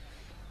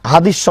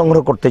হাদিস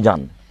সংগ্রহ করতে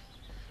যান।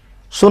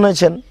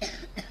 শুনেছেন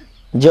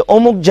যে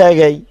অমুক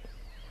জায়গায়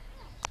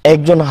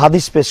একজন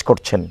হাদিস পেশ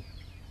করছেন,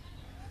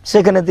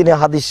 সেখানে তিনি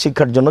হাদিস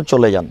শিক্ষার জন্য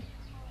চলে যান।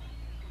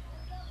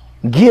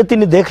 গিয়ে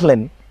তিনি দেখলেন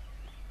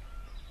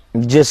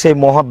যে সেই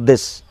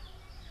মুহাদ্দিস,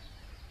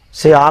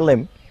 সে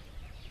আলেম,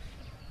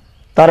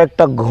 তার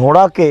একটা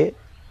ঘোড়াকে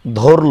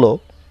ধরল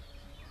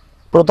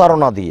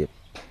প্রতারণা দিয়ে।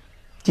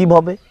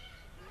 কিভাবে?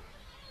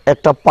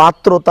 একটা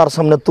পাত্র তার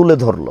সামনে তুলে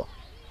ধরল।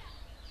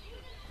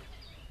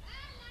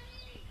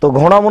 তো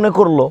ঘোড়া মনে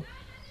করলো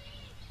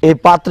এই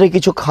পাত্রে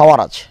কিছু খাওয়ার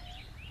আছে।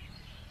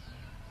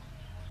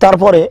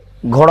 তারপরে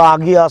ঘোড়া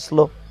আগিয়ে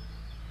আসলো।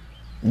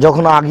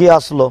 যখন আগিয়ে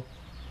আসলো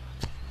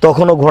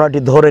তখনও ঘোড়াটি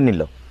ধরে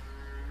নিল।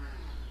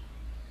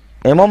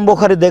 ইমাম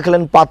বুখারী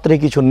দেখলেন পাত্রে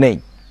কিছু নেই।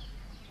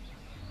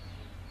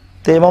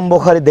 তো ইমাম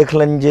বুখারী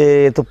দেখলেন যে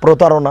এ তো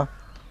প্রতারণা।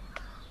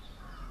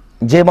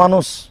 যে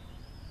মানুষ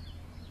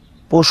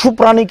পশু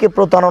প্রাণীকে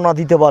প্রতারণা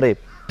দিতে পারে,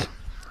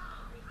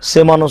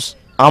 সে মানুষ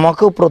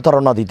আমাকেও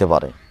প্রতারণা দিতে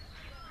পারে।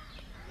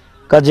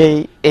 কাজেই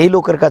এই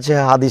লোকের কাছে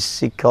হাদিস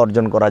শিক্ষা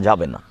অর্জন করা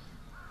যাবে না,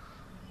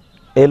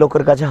 এই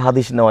লোকের কাছে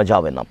হাদিস নেওয়া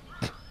যাবে না।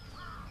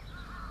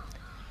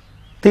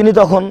 তিনি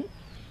তখন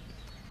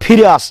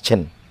ফিরে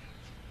আসছেন।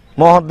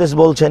 মুহাদ্দিস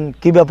বলছেন,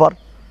 কি ব্যাপার,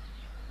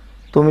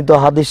 তুমি তো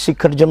হাদিস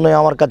শিক্ষার জন্যই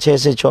আমার কাছে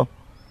এসেছো,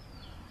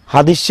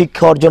 হাদিস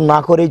শিক্ষা অর্জন না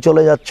করেই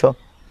চলে যাচ্ছ।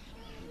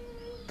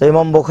 তো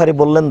ইমাম বুখারী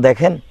বললেন,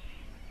 দেখেন,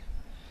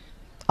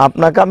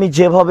 আপনাকে আমি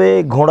যেভাবে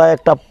ঘোড়া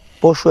একটা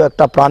পশু,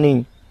 একটা প্রাণী,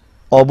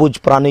 অবুঝ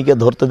প্রাণীকে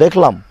ধরতে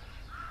দেখলাম,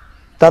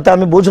 তাতে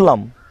আমি বুঝলাম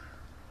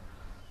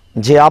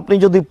যে আপনি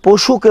যদি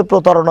পশুকে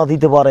প্রতারণা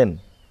দিতে পারেন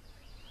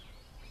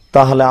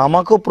তাহলে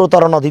আমাকেও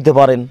প্রতারণা দিতে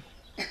পারেন।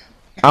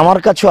 আমার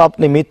কাছেও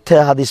আপনি মিথ্যে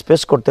হাদিস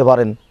পেশ করতে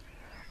পারেন।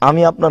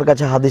 আমি আপনার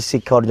কাছে হাদিস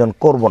শিক্ষা অর্জন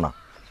করব না।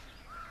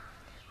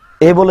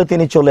 এ বলে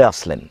তিনি চলে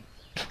আসলেন।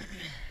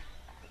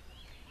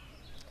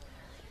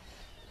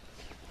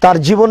 তার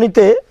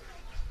জীবনীতে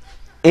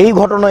এই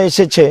ঘটনা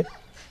এসেছে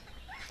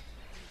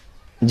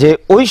যে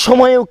ওই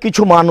সময়েও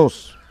কিছু মানুষ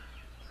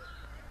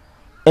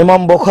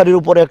ইমাম বুখারীর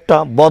উপরে একটা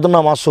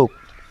বদনাম আসুক,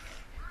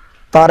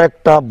 তার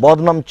একটা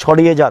বদনাম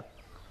ছড়িয়ে যাক,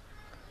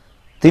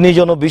 তিনি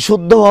যেন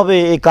বিশুদ্ধভাবে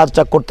এই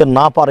কাজটা করতে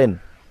না পারেন,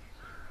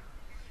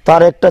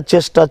 তার একটা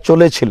চেষ্টা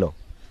চলেছিল।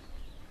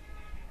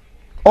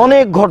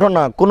 অনেক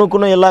ঘটনা, কোনো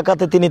কোনো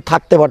এলাকাতে তিনি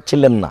থাকতে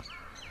পারছিলেন না।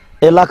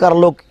 এলাকার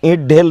লোক ইট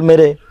ঢেল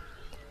মেরে,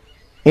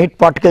 ইট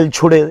পাটকেল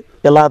ছুঁড়ে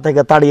এলাকা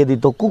থেকে তাড়িয়ে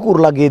দিত, কুকুর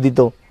লাগিয়ে দিত।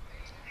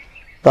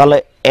 তাহলে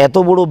এত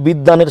বড়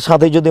বিদ্বানের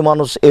সাথে যদি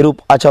মানুষ এরূপ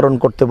আচরণ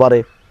করতে পারে,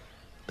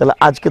 তাহলে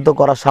আজকে তো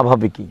করা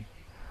স্বাভাবিকই।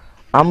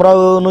 আমরা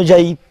ওই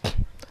অনুযায়ী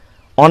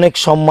অনেক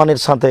সম্মানের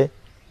সাথে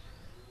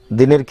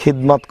দিনের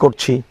খিদমত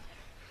করছি।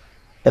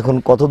 এখন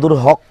কতদূর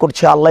হক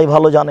করছি আল্লাহই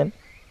ভালো জানেন।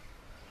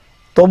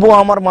 তবু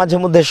আমার মাঝে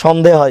মধ্যে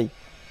সন্দেহ হয়,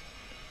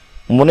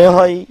 মনে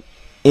হয়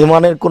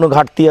ইমানের কোনো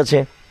ঘাটতি আছে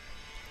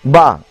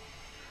বা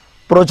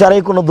প্রচারে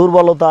কোনো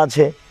দুর্বলতা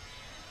আছে,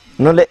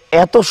 নইলে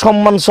এত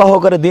সম্মান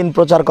সহকারে দিন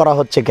প্রচার করা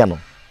হচ্ছে কেন?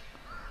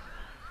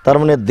 তার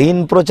মানে দিন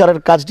প্রচারের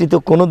কাজটি তো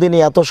কোনোদিনই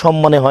এত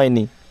সম্মানে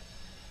হয়নি,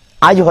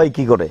 আজ হয়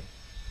কি করে?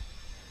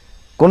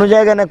 কোনো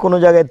জায়গায় না কোনো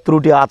জায়গায়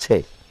ত্রুটি আছে,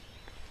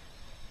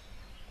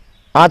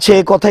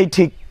 এ কথাই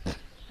ঠিক।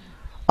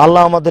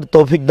 আল্লাহ আমাদের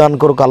তৌফিক দান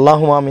করুক,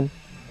 আল্লাহুম্মা আমিন।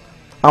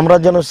 আমরা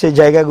যেন সেই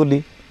জায়গাগুলি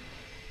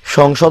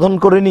সংশোধন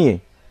করে নিয়ে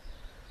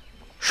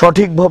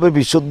সঠিকভাবে,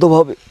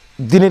 বিশুদ্ধভাবে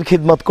দিনের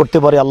খিদমত করতে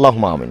পারি,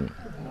 আল্লাহুম্মা আমিন।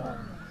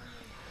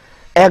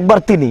 একবার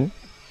তিনি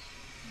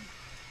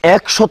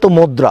 100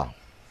 মুদ্রা,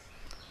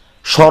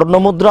 স্বর্ণ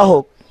মুদ্রা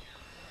হোক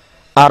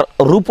আর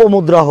রূপ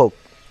মুদ্রা হোক,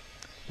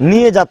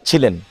 নিয়ে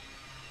যাচ্ছিলেন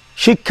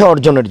শিক্ষা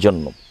অর্জনের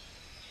জন্য।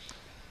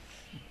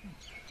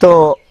 তো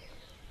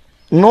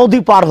নদী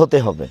পার হতে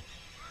হবে।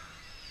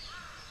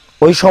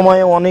 ওই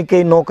সময়ে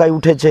অনেকেই নৌকায়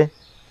উঠেছে,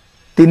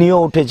 তিনিও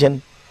উঠেছেন।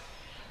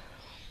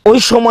 ওই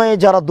সময়ে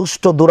যারা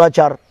দুষ্ট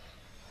দুরাচার,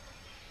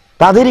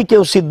 তাদেরই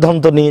কেউ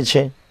সিদ্ধান্ত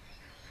নিয়েছে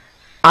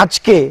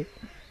আজকে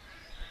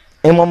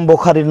ইমাম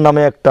বুখারীর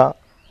নামে একটা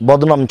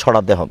বদনাম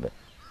ছড়াতে হবে।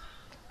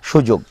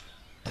 সুযোগ,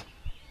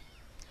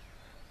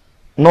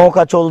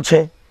 নৌকা চলছে,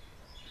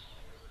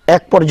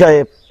 এক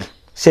পর্যায়ে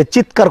সে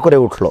চিৎকার করে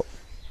উঠল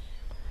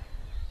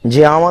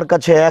যে আমার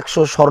কাছে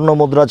 100 স্বর্ণ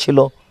মুদ্রা ছিল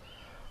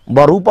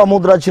বা রূপা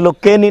মুদ্রা ছিল,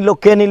 কে নিল,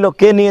 কে নিল,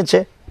 কে নিয়েছে,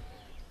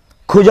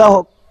 খোঁজা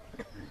হোক।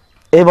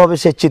 এভাবে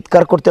সে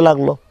চিৎকার করতে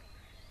লাগলো।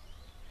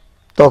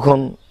 তখন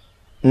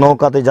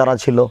নৌকাতে যারা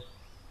ছিল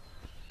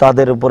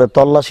তাদের উপরে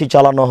তল্লাশি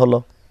চালানো হলো,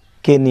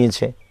 কে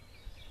নিয়েছে।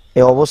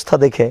 এই অবস্থা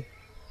দেখে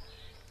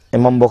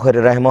ইমাম বুখারী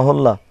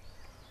রাহিমাহুল্লাহ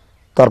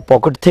তার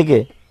পকেট থেকে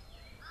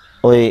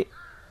ওই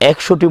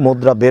 100টি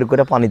মুদ্রা বের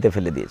করে পানিতে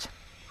ফেলে দিয়েছে।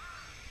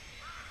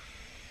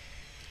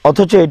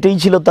 অথচ এটাই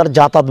ছিল তার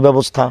যাতায়াত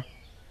ব্যবস্থা,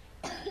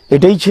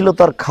 এটাই ছিল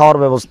তার খাওয়ার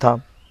ব্যবস্থা।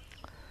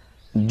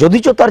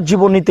 যদিচ তার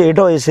জীবনীতে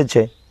এটাও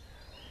এসেছে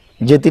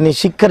যে তিনি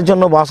শিক্ষার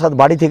জন্য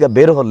বাড়ি থেকে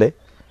বের হলে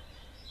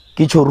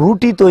কিছু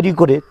রুটি তৈরি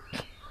করে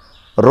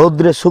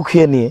রৌদ্রে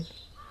শুকিয়ে নিয়ে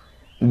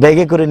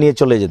ব্যাগে করে নিয়ে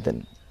চলে যেতেন।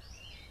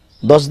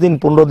 10 দিন,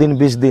 15 দিন,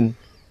 20 দিন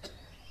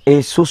এই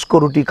শুষ্ক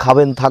রুটি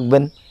খাবেন,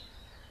 থাকবেন,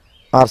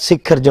 আর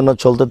শিক্ষার জন্য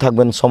চলতে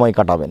থাকবেন, সময়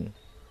কাটাবেন।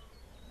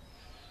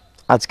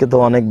 আজকে তো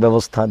অনেক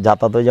ব্যবস্থা,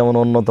 যাতায়াতও যেমন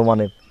উন্নত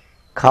মানের,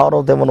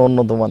 খাওয়ারও তেমন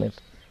উন্নত মানের।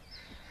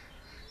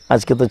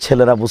 আজকে তো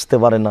ছেলেরা বুঝতে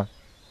পারে না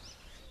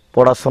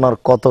পড়াশোনার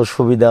কত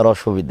সুবিধা আর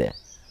অসুবিধা।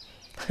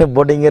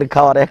 বোর্ডিংয়ের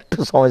খাওয়ার একটু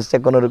সমস্যা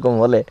কোনো রকম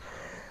হলে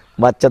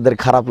বাচ্চাদের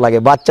খারাপ লাগে।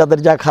 বাচ্চাদের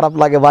যা খারাপ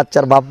লাগে,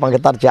 বাচ্চার বাপ মাকে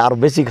তার চেয়ে আরও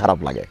বেশি খারাপ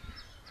লাগে।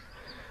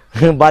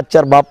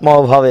 বাচ্চার বাপ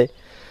মাও ভাবে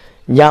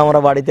যে আমরা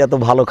বাড়িতে এত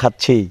ভালো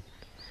খাচ্ছি,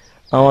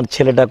 আমার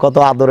ছেলেটা কত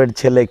আদরের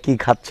ছেলে, কি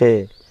খাচ্ছে,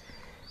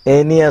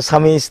 এই নিয়ে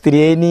স্বামী স্ত্রী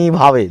এই নিয়েই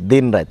ভাবে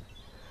দিন রাত।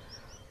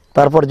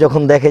 তারপর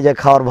যখন দেখে যে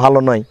খাওয়ার ভালো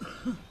নয়,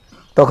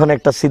 তখন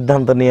একটা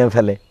সিদ্ধান্ত নিয়ে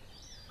ফেলে।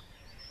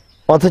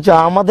 অথচ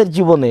আমাদের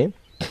জীবনে,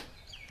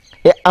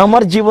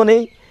 আমার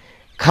জীবনেই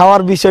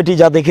খাওয়ার বিষয়টি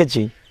যা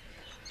দেখেছি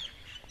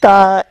তা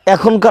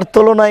এখনকার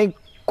তুলনায়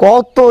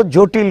কত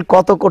জটিল,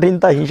 কত কঠিন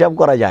তা হিসাব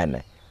করা যায় না।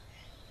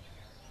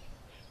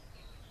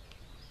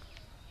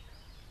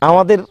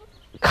 আমাদের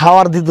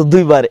খাওয়ার দিত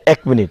 2 বার, 1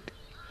 মিনিট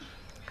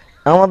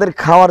আমাদের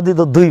খাওয়ার দিত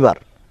 2 বার,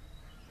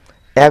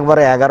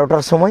 একবারে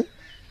 11টার সময়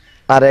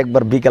আর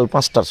একবার বিকাল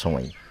 5টার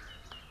সময়।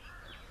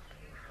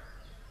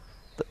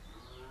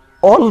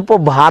 অল্প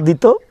ভাত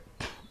দিত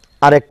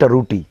আর একটা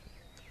রুটি।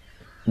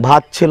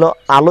 ভাত ছিল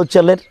আলো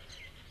চালের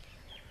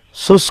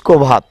শুষ্ক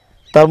ভাত,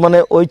 তার মানে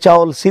ওই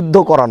চাউল সিদ্ধ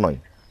করা নয়।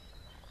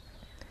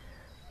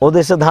 ও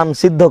দেশে ধান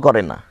সিদ্ধ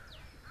করে না।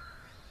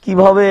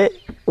 কিভাবে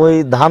ওই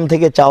ধান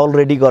থেকে চাউল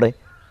রেডি করে,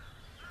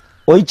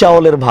 ওই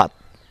চাউলের ভাত,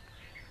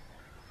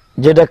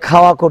 যেটা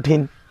খাওয়া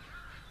কঠিন।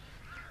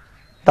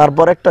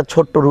 তারপর একটা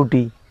ছোট্ট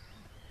রুটি।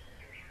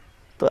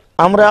 তো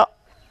আমরা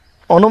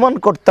অনুমান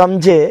করতাম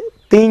যে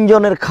 3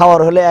 জনের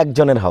খাওয়ার হলে 1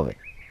 জনের হবে।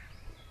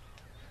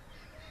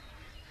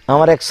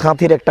 আমার এক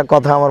সাথীর একটা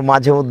কথা আমার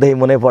মাঝে মধ্যেই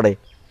মনে পড়ে,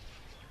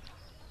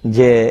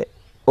 যে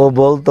ও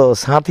বলতো,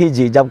 साथी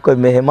जी जब कोई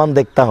मेहमान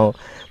देखता हूँ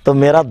तो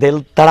मेरा दिल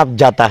तड़प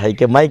जाता है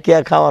कि मैं क्या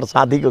खाऊं और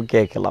साथी को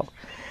क्या खिलाऊं।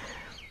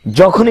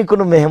 যখনই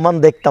কোনো মেহমান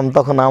দেখতাম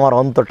তখন আমার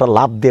অন্তরটা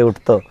লাফ দিয়ে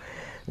উঠতো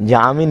যে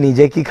আমি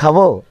নিজে কি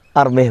খাবো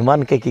আর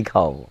মেহমানকে কি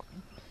খাওয়াবো।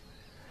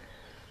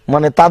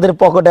 মানে তাদের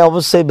পকেটে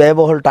অবশ্যই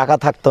ব্যয়বহুল টাকা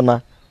থাকতো না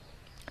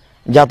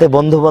যাতে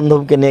বন্ধু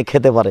বান্ধবকে নিয়ে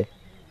খেতে পারে,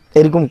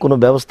 এরকম কোনো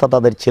ব্যবস্থা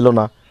তাদের ছিল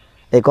না।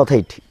 এই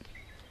কথাই ঠিক।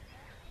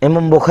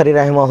 ইমাম বুখারী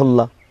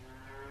রাহিমাহুল্লাহ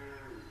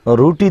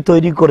রুটি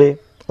তৈরি করে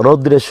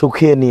রৌদ্রে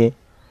শুকিয়ে নিয়ে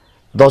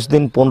 10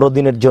 দিন 15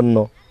 দিনের জন্য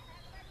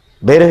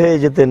বের হয়ে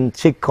যেতেন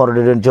শিক্ষার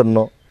জন্য।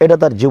 এটা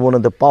তার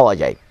জীবনেতে পাওয়া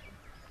যায়।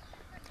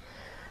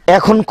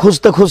 এখন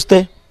খুঁজতে খুঁজতে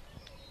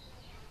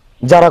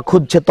যারা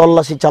খুঁজছে,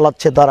 তল্লাশি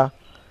চালাচ্ছে, তারা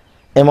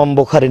ইমাম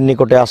বুখারীর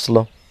নিকটে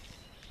আসলো।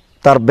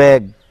 তার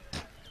ব্যাগ,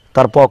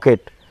 তার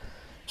পকেট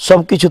সব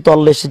কিছু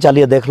তল্লাশি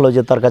চালিয়ে দেখলো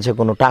যে তার কাছে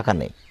কোনো টাকা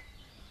নেই।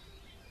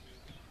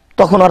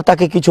 তখন আর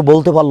তাকে কিছু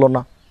বলতে পারলো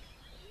না।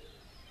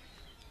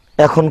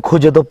 এখন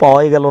খুঁজে তো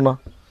পাওয়াই গেল না।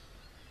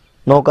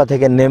 নৌকা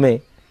থেকে নেমে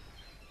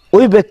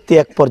ওই ব্যক্তি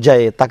এক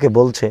পর্যায়ে তাকে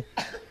বলছে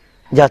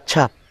যে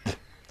আচ্ছা,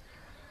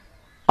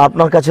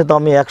 আপনার কাছে তো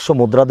আমি 100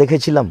 মুদ্রা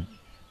দেখেছিলাম,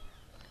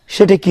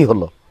 সেটা কি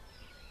হলো?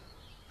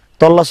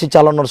 তল্লাশি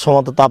চালানোর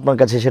সময় তো আপনার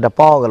কাছে সেটা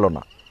পাওয়া গেল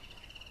না।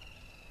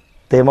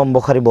 তো ইমাম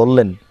বুখারী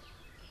বললেন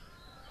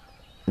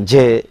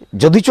যে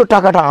যদিচ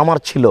টাকাটা আমার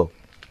ছিল,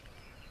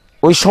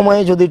 ওই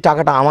সময়ে যদি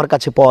টাকাটা আমার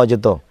কাছে পাওয়া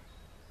যেত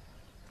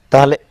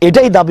তাহলে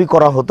এটাই দাবি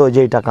করা হতো যে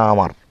এই টাকা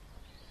আমার,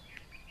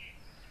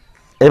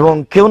 এবং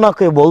কেউ না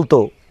কেউ বলতো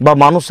বা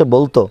মানুষে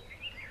বলতো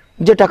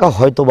যে টাকা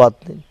হয়তো বা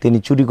তিনি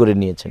চুরি করে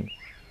নিয়েছেন।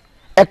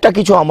 একটা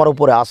কিছু আমার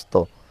উপরে আসতো,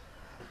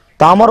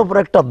 তা আমার উপরে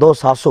একটা দোষ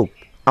আসুক,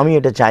 আমি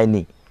এটা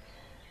চাইনি।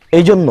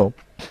 এই জন্য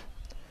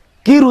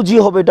কি রুজি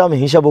হবে এটা আমি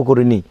হিসাবও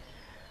করিনি,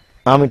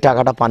 আমি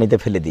টাকাটা পানিতে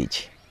ফেলে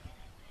দিয়েছি।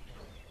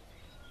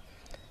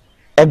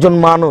 একজন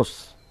মানুষ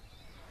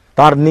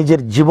তার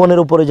নিজের জীবনের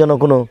উপরে যেন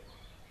কোনো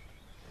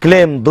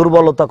ক্লেম,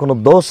 দুর্বলতা, কোনো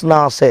দোষ না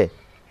আসে,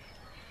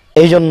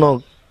 এই জন্য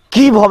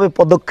কীভাবে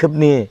পদক্ষেপ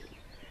নিয়ে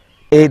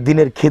এই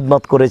দিনের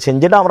খিদমত করেছেন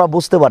যেটা আমরা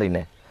বুঝতে পারি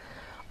না।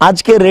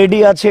 আজকে রেডি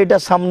আছে এটা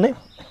সামনে,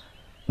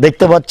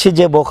 দেখতে পাচ্ছি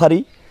যে বুখারী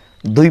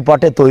 2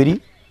 পাটে তৈরি,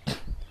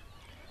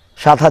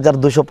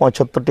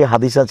 7275টি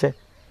হাদিস আছে,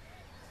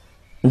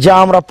 যা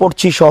আমরা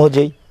পড়ছি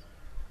সহজেই।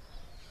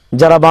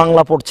 যারা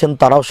বাংলা পড়ছেন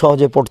তারাও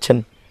সহজে পড়ছেন।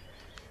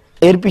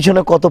 এর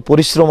পিছনে কত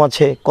পরিশ্রম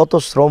আছে, কত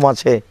শ্রম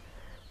আছে,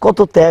 কত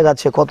ত্যাগ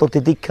আছে, কত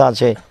তিতিক্ষা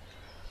আছে,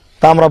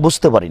 তা আমরা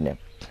বুঝতে পারি না।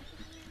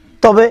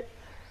 তবে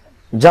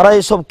যারা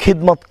এসব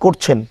খিদমত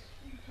করছেন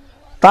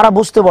তারা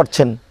বুঝতে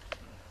পারছেন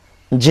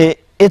যে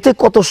এতে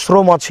কত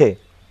শ্রম আছে,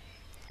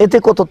 এতে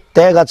কত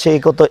ত্যাগ আছে,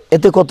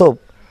 এতে কত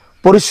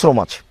পরিশ্রম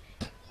আছে।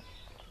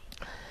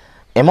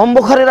 ইমাম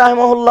বুখারী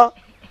রাহিমাহুল্লাহ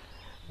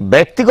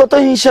ব্যক্তিগত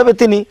হিসাবে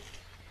তিনি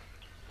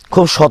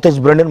খুব সতেজ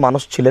ব্রেনের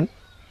মানুষ ছিলেন,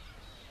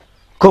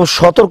 খুব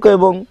সতর্ক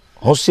এবং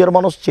হুঁশিয়ার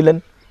মানুষ ছিলেন।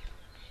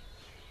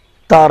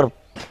 তার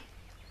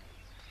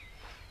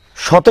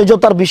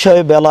সতেজতার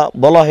বিষয়ে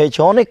বলা হয়েছে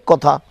অনেক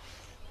কথা।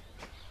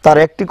 তার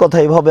একটি কথা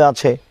এভাবে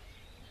আছে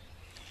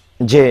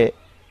যে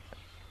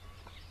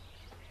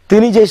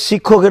তিনি যে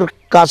শিক্ষকের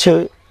কাছে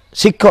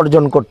শিক্ষা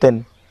অর্জন করতেন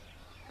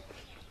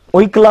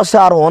ওই ক্লাসে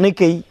আরো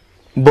অনেকেই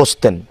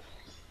বসতেন,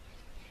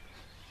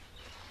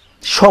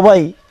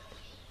 সবাই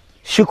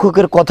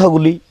শিক্ষকের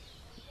কথাগুলি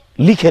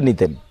লিখে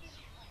নিতেন,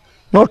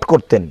 নোট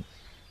করতেন।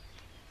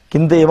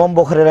 কিন্তু ইমাম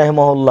বুখারী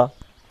রাহিমাহুল্লাহ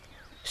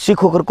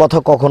শিক্ষকের কথা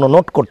কখনো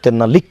নোট করতেন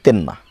না, লিখতেন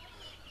না।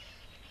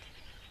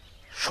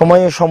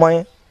 সময়ে সময়ে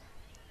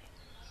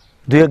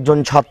দু একজন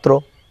ছাত্র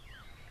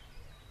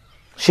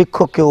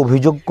শিক্ষককে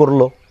অভিযোগ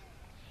করলো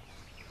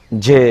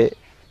যে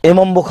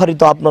ইমাম বুখারী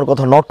তো আপনার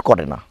কথা নোট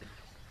করে না।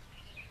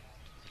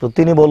 তো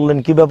তিনি বললেন,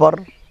 কি ব্যাপার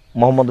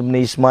মোহাম্মদ ইবনে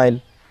ইসমাইল,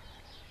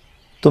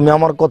 তুমি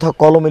আমার কথা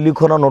কলমে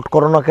লিখো না, নোট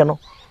করো না কেন?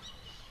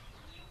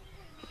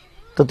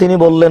 তো তিনি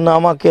বললেন, না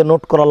আমাকে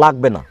নোট করা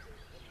লাগবে না,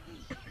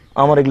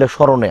 আমার এগুলো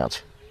স্মরণে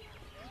আছে।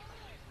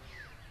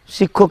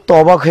 শিক্ষক তো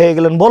অবাক হয়ে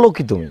গেলেন, বলো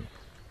কি তুমি,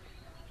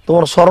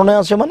 তোমার স্মরণে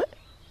আছে মানে?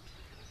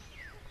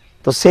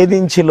 তো সেই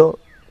দিন ছিল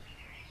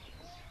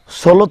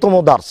 16তম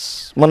দার্স,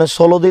 মানে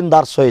 16 দিন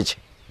দার্স হয়েছে।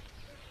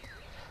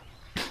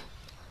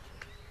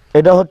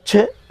 এটা হচ্ছে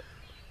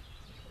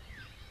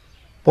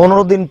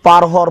 15 দিন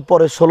পার হওয়ার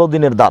পরে 16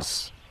 দিনের দার্স।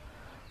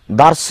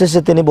 দার্স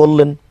শেষে তিনি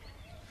বললেন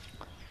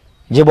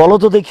যে বলো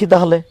তো দেখি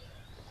তাহলে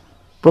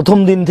প্রথম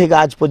দিন থেকে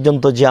আজ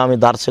পর্যন্ত যে আমি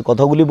দার্সে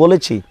কথাগুলি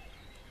বলেছি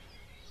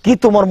কি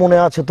তোমার মনে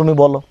আছে তুমি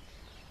বলো।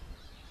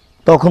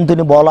 তখন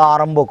তিনি বলা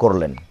আরম্ভ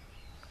করলেন,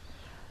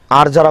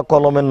 আর যারা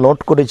কলমে নোট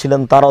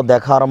করেছিলেন তারাও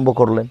দেখা আরম্ভ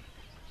করলেন।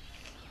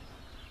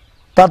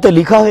 তাতে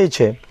লেখা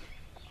হয়েছে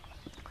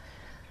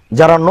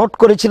যারা নোট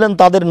করেছিলেন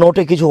তাদের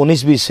নোটে কিছু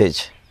 19-20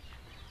 হয়েছে,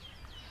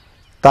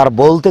 তার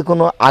বলতে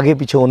কোনো আগে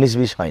পিছে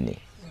 19-20 হয়নি।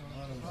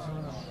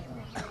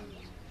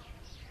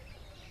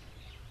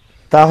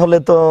 তাহলে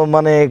তো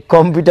মানে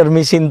কম্পিউটার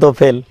মেশিন তো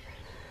ফেল।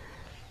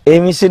 এই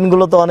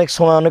মেশিনগুলো তো অনেক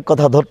সময় অনেক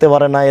কথা ধরতে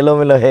পারে না,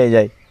 এলোমেলো হয়ে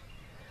যায়।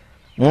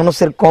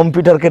 মানুষের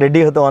কম্পিউটারকে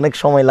রেডি হতে অনেক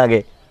সময়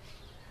লাগে,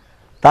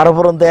 তার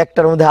উপরন্তু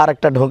একটার মধ্যে আর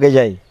একটা ঢুকে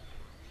যায়।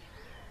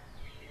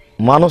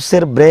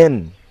 মানুষের ব্রেন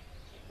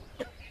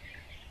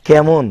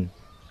কেমন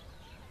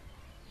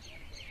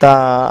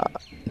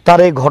তার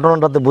এই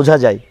ঘটনাটাতে বোঝা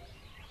যায়।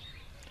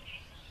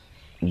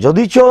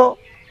 যদিচ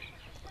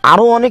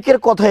আরো অনেকের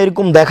কথা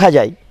এরকম দেখা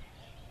যায়,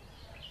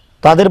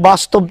 তাদের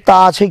বাস্তবতা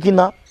আছে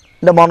কিনা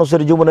এটা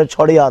মানুষের জীবনে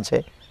ছড়িয়ে আছে।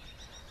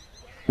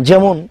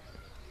 যেমন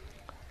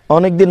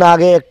অনেকদিন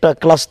আগে একটা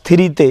ক্লাস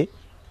 3-তে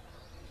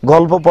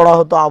গল্প পড়া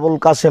হতো আবুল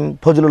কাসেম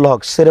ফজলুল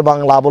হক, শেরে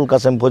বাংলা আবুল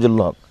কাসেম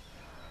ফজলুল হক,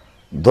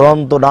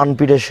 দুরন্ত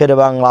ডানপিটে শেরে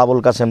বাংলা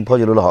আবুল কাসেম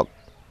ফজলুল হক।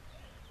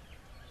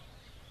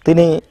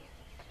 তিনি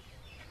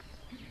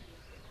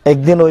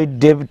একদিন ওই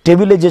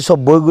টেবিলে যেসব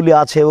বইগুলি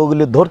আছে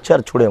ওগুলি ধরছে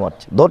আর ছুঁড়ে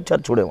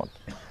মারছে।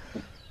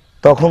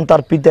 তখন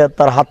তার পিতা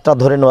তার হাতটা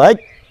ধরে নেয়,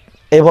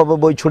 এভাবে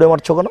বই ছুঁড়ে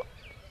মারছো কেন,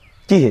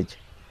 কি হয়েছে?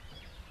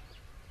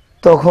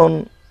 তখন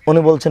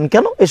উনি বলছেন,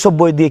 কেন এসব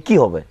বই দিয়ে কি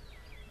হবে?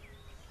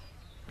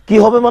 কি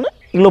হবে মানে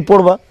এগুলো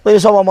পড়বা? তো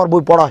এসব আমার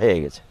বই পড়া হয়ে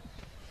গেছে।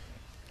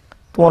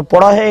 তোমার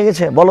পড়া হয়ে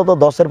গেছে? বলো তো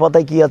 10-এর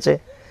পাতায় কি আছে,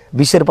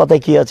 20-এর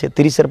পাতায় কি আছে,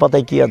 30-এর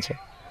পাতায় কি আছে?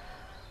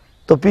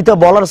 তো পিতা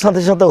বলার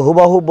সাথে সাথে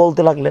হুবাহু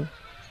বলতে লাগলেন।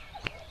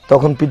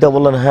 তখন পিতা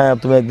বললেন, হ্যাঁ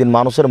তুমি একদিন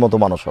মানুষের মতো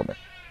মানুষ হবে।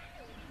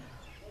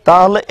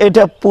 তাহলে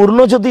এটা পূর্ণ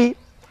যদি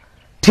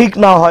ঠিক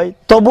না হয়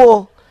তবুও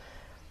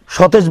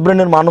সতেজ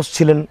ব্রেনের মানুষ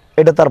ছিলেন,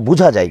 এটা তার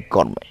বোঝা যায়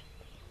কর্মে।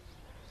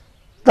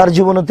 তার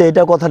জীবনেতে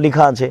এটা কথা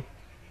লেখা আছে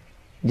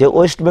যে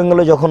ওয়েস্ট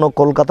বেঙ্গলে যখন ও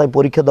কলকাতায়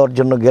পরীক্ষা দেওয়ার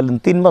জন্য গেলেন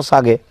 3 মাস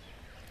আগে,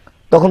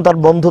 তখন তার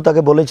বন্ধু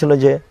তাকে বলেছিল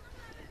যে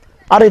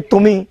আরে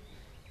তুমি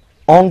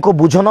অঙ্ক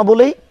বুঝো না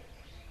বলেই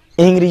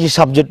ইংরেজি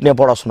সাবজেক্ট নিয়ে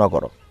পড়াশোনা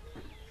করো,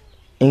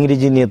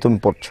 ইংরেজি নিয়ে তুমি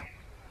পড়ছো।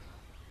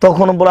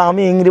 তখন বলে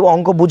আমি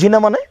অঙ্ক বুঝি না,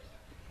 মানে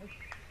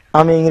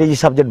আমি ইংরেজি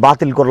সাবজেক্ট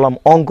বাতিল করলাম,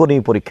 অঙ্ক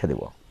নিয়ে পরীক্ষা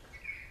দেব।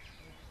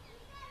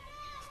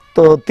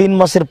 তো 3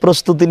 মাসের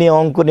প্রস্তুতি নিয়ে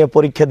অঙ্ক নিয়ে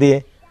পরীক্ষা দিয়ে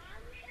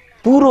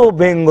পুরো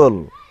বেঙ্গল,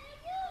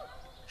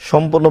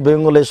 সম্পূর্ণ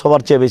বেঙ্গলে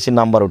সবার চেয়ে বেশি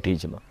নাম্বার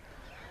উঠিয়েছিল।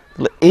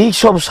 এই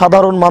সব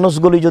সাধারণ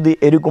মানুষগুলি যদি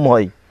এরকম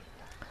হয়,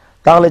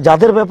 তাহলে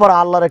যাদের ব্যাপারে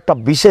আল্লাহর একটা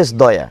বিশেষ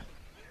দয়া,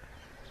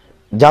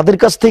 যাদের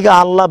কাছ থেকে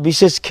আল্লাহ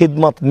বিশেষ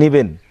খিদমত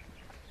নেবেন,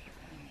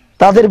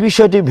 তাদের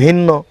বিষয়টি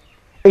ভিন্ন,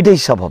 এটাই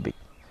স্বাভাবিক।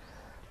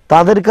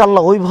 তাদেরকে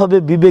আল্লাহ ওইভাবে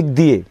বিবেক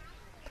দিয়ে,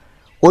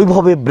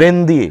 ওইভাবে ব্রেন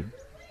দিয়ে,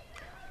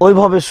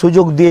 ওইভাবে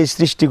সুযোগ দিয়ে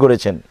সৃষ্টি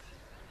করেছেন।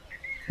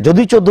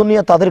 যদিচ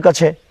দুনিয়া তাদের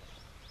কাছে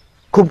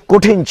খুব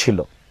কঠিন ছিল,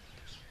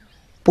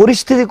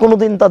 পরিস্থিতি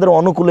কোনোদিন তাদের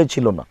অনুকূলে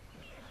ছিল না,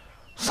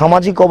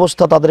 সামাজিক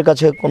অবস্থা তাদের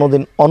কাছে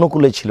কোনোদিন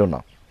অনুকূলে ছিল না,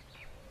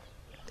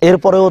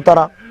 এরপরেও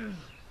তারা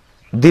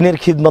দিনের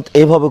খিদমত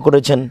এইভাবে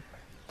করেছেন।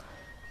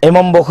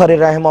 ইমাম বুখারী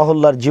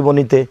রাহিমাহুল্লাহর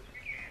জীবনীতে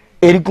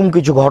এরকম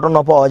কিছু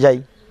ঘটনা পাওয়া যায়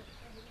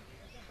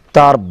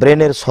তার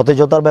ব্রেনের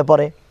সতেজতার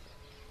ব্যাপারে,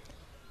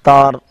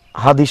 তার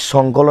হাদিস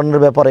সংকলনের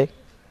ব্যাপারে,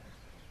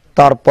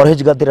 তার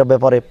পরহেজগাতির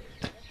ব্যাপারে।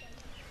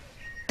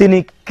 তিনি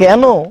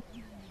কেন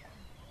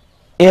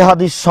এ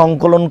হাদিস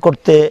সংকলন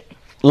করতে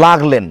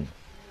লাগলেন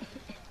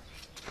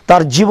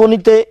তার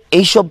জীবনীতে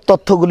এইসব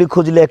তথ্যগুলি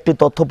খুঁজলে একটি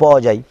তথ্য পাওয়া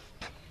যায়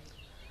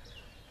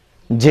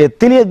যে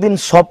তিনি একদিন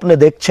স্বপ্নে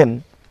দেখছেন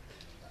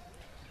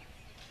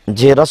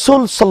যে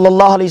রাসূল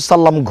সাল্লাল্লাহু আলাইহি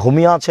সাল্লাম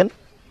ঘুমিয়ে আছেন,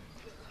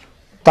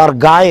 তার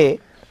গায়ে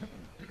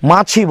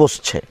মাছি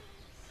বসছে।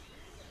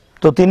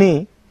 তো তিনি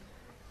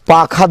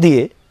পাখা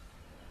দিয়ে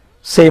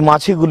সেই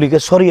মাছিগুলিকে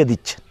সরিয়ে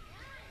দিচ্ছেন।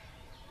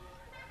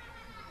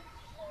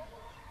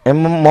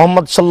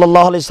 মুহাম্মদ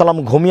সাল্লাল্লাহু আলাইহি সাল্লাম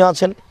ঘুমিয়ে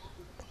আছেন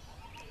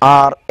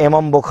আর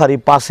ইমাম বুখারী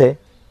পাশে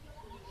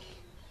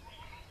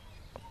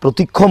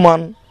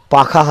প্রতীক্ষমান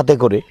পাখা হাতে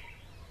করে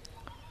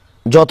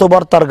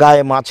যতবার তার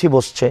গায়ে মাছি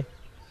বসছে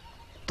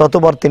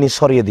ততবার তিনি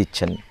সরিয়ে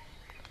দিচ্ছেন।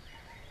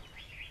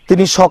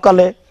 তিনি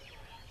সকালে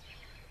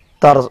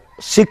তার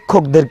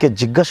শিক্ষকদেরকে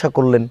জিজ্ঞাসা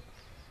করলেন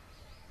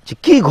যে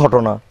কি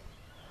ঘটনা,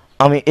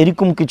 আমি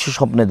এরকম কিছু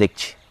স্বপ্নে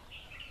দেখছি।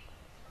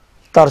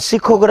 তার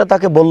শিক্ষকেরা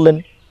তাকে বললেন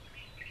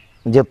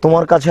যে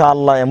তোমার কাছে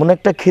আল্লাহ এমন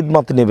একটা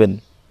খিদমত নেবেন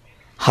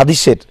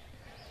হাদিসের,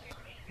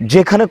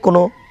 যেখানে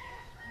কোনো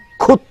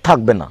খুঁত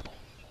থাকবে না,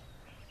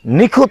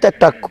 নিখুঁত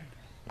একটা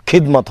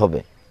খিদমত হবে।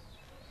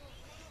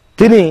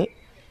 তিনি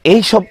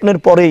এই স্বপ্নের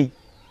পরেই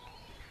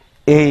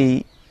এই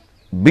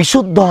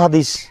বিশুদ্ধ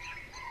হাদিস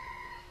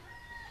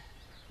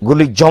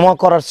গুলি জমা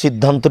করার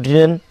সিদ্ধান্তটি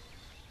নেন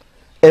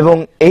এবং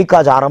এই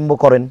কাজ আরম্ভ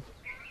করেন।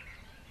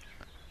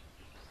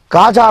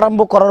 কাজ আরম্ভ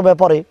করার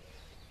ব্যাপারে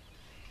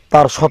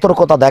তার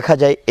সতর্কতা দেখা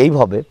যায়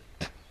এইভাবে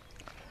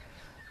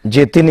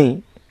যে তিনি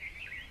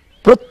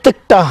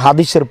প্রত্যেকটা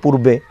হাদিসের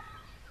পূর্বে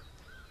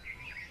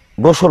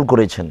গোসল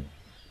করেছেন,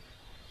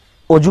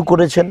 অজু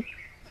করেছেন,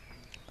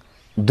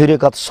 2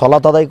 রাকাত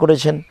সালাত আদায়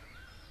করেছেন,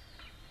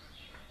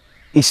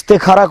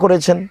 ইস্তেখারা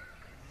করেছেন,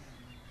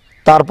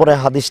 তারপরে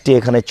হাদিসটি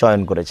এখানে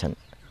চয়ন করেছেন,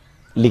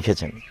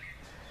 লিখেছেন।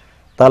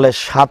 তাহলে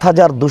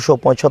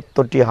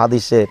 7275টি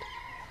হাদিসের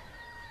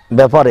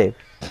ব্যাপারে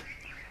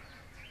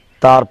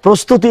তার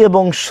প্রস্তুতি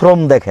এবং শ্রম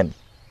দেখেন।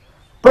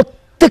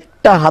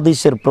 প্রত্যেকটা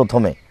হাদিসের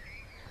প্রথমে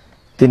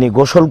তিনি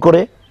গোসল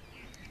করে,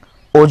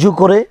 অজু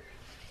করে,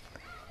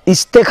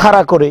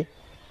 ইস্তেখারা করে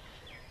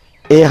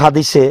এই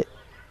হাদিসে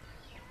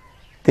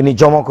তিনি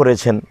জমা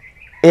করেছেন,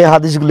 এই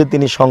হাদিসগুলি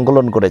তিনি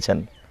সংকলন করেছেন।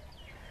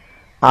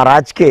 আর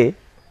আজকে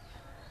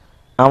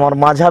আমার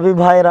মাঝহাবি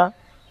ভাইরা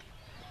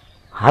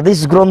হাদিস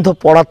গ্রন্থ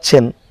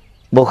পড়াচ্ছেন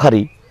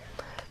বুখারী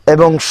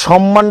এবং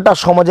সম্মানটা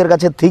সমাজের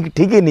কাছে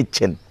ঠিকই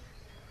নিচ্ছেন,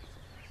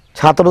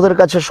 ছাত্রদের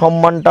কাছে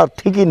সম্মানটা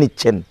ঠিকই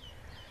নিচ্ছেন।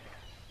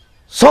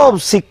 সব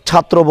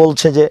ছাত্র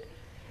বলছে যে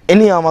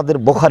ইনি আমাদের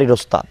বুখারীর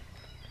ওস্তাদ,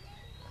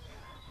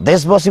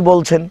 দেশবাসী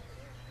বলছেন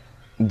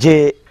যে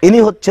ইনি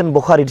হচ্ছেন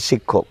বুখারীর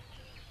শিক্ষক।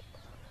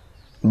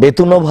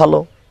 বেতনও ভালো,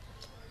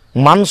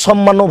 মান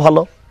সম্মানও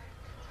ভালো,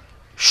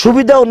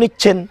 সুবিধাও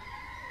নিচ্ছেন,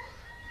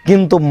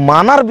 কিন্তু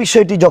মানার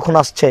বিষয়টি যখন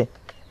আসছে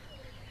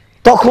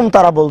তখন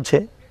তারা বলছে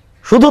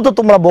শুধু তো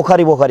তোমরা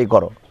বুখারী বুখারী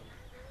করো।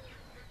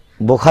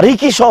 বুখারী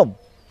কি সব?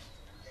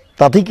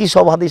 তাতে কি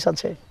সব হাদিস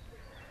আছে?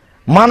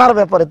 মানার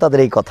ব্যাপারে তাদের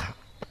এই কথা।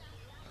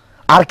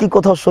 আর কি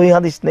কোথাও সহিহ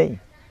হাদিস নেই?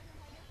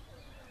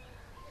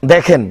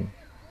 দেখেন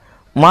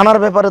মানার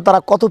ব্যাপারে তারা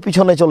কত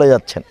পিছনে চলে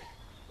যাচ্ছেন।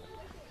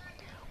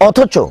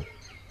 অথচ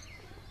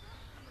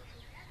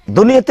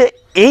দুনিয়াতে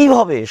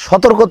এইভাবে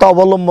সতর্কতা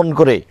অবলম্বন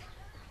করে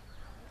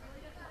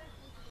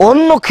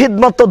অন্য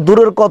খিদমত তো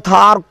দূরের কথা,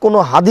 আর কোনো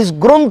হাদিস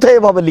গ্রন্থে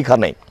এভাবে লেখা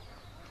নেই।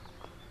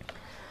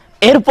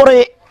 এরপরে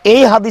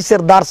এই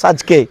হাদিসের দার্স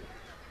আজকে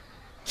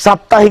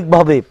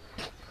সাপ্তাহিকভাবে,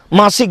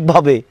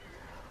 মাসিকভাবে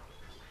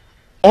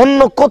অন্য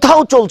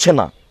কোথাও চলছে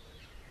না,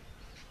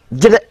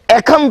 যেটা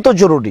একান্ত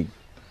জরুরি।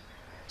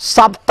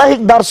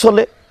 সাপ্তাহিক দার্স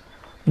হলে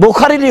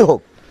বুখারীরই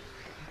হোক,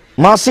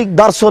 মাসিক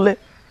দার্স হলে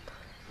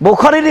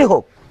বুখারীরই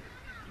হোক,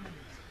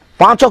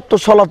 5 ওয়াক্ত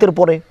সালাতের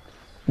পরে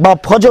বা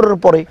ফজরের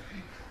পরে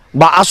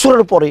বা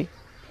আসরের পরে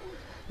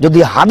যদি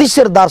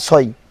হাদিসের দার্স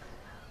হয়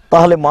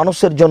তাহলে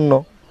মানুষের জন্য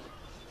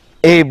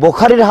এই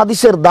বুখারীর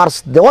হাদিসের দার্স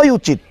দেওয়াই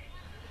উচিত।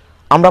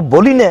 আমরা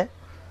বলি না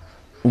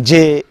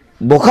যে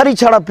বুখারী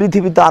ছাড়া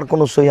পৃথিবীতে আর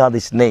কোনো সহিহ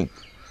হাদিস নেই,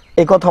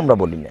 এই কথা আমরা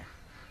বলি না।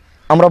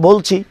 আমরা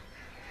বলছি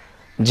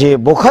যে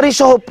বুখারী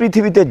সহ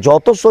পৃথিবীতে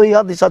যত সহিহ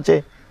হাদিস আছে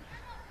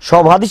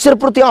সব হাদিসের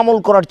প্রতি আমল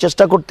করার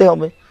চেষ্টা করতে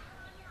হবে,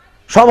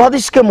 সব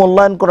হাদিসকে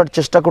মূল্যায়ন করার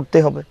চেষ্টা করতে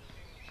হবে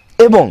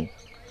এবং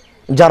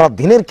যারা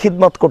দ্বীনের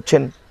খিদমত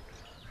করছেন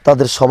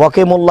তাদের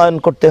সবাকে মূল্যায়ন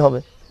করতে হবে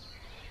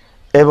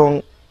এবং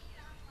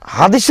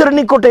হাদিসের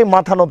নিকটে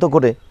মাথা নত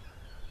করে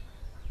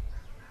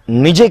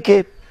নিজেকে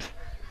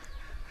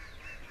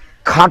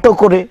খাটো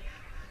করে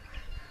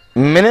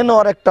মেনে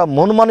নেওয়ার একটা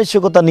মন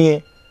মানসিকতা নিয়ে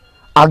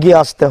আগিয়ে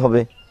আসতে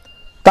হবে,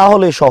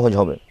 তাহলে সহজ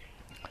হবে।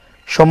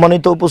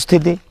 সম্মানিত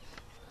উপস্থিতি,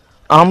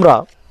 আমরা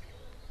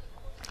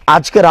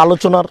আজকের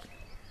আলোচনার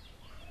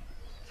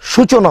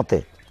সূচনাতে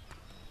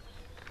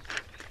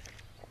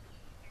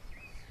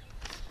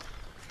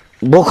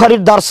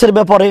বুখারীর দার্সের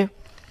ব্যাপারে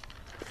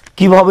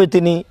কিভাবে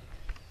তিনি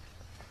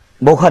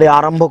বুখারী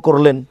আরম্ভ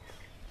করলেন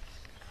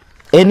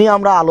এ নিয়ে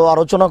আমরা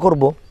আলোচনা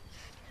করব।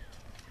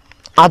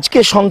 আজকে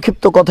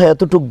সংক্ষিপ্ত কথা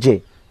এতটুক যে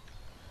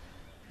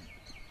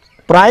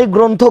প্রায়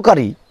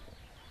গ্রন্থকারী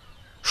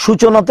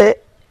সূচনাতে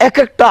এক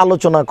একটা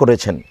আলোচনা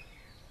করেছেন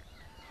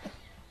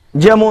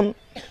যেমন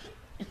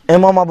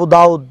ইমাম আবু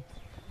দাউদ,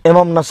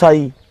 ইমাম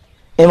নাসাই,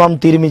 ইমাম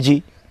তিরমিজি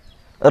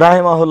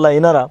রাহিমাহুল্লাহ,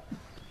 এনারা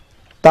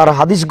তার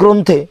হাদিস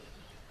গ্রন্থে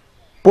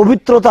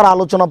পবিত্রতার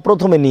আলোচনা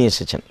প্রথমে নিয়ে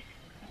এসেছেন,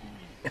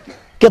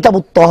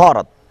 কিতাবুত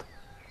তাহারাত।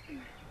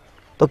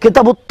 তো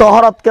কিতাবুত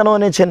তাহারাত কেন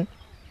এনেছেন?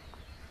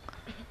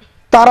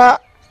 তারা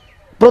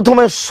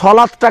প্রথমে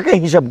সলাতটাকে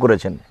হিসাব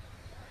করেছেন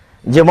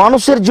যে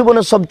মানুষের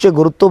জীবনে সবচেয়ে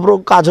গুরুত্বপূর্ণ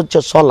কাজ হচ্ছে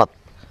সলাত,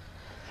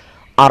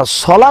 আর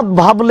সলাত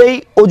ভাবলেই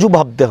অজু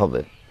ভাবতে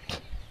হবে।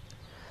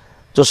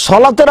 তো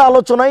সলাতের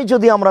আলোচনাই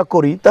যদি আমরা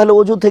করি তাহলে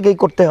অজু থেকেই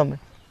করতে হবে,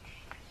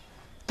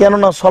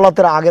 কেননা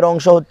সলাতের আগের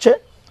অংশ হচ্ছে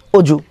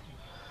অজু।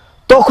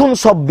 তখন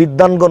সব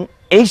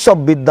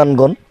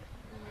বিদ্বানগণ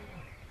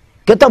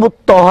কিতাবুত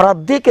তাহারাত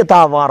দিয়ে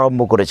কিতাব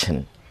আরম্ভ করেছেন।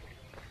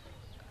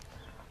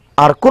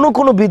 আর কোন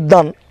কোন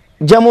বিদ্বান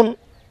যেমন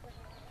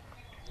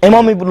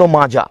ইমাম ইবনে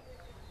মাজাহ,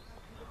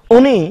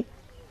 উনি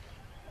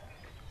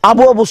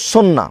আবু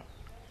সুন্নাহ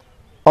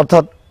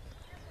অর্থাৎ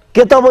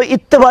কিতাব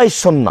ইত্তেবায়ে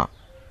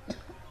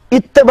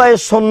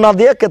সুন্নাহ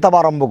দিয়ে কিতাব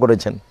আরম্ভ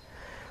করেছেন।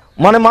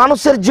 মানে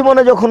মানুষের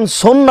জীবনে যখন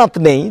সুন্নাত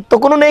নেই তো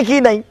কোনো নেকি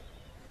নাই।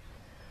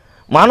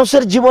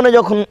 মানুষের জীবনে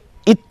যখন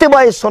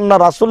ইত্তেবায়ে সুন্নাহ,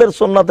 রাসূলের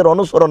সুন্নাতের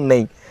অনুসরণ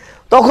নেই,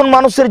 তখন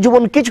মানুষের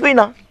জীবন কিছুই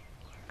না।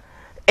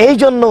 এই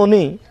জন্য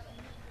উনি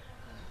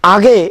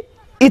আগে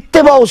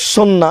ইত্তেবাউস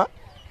সুন্নাহ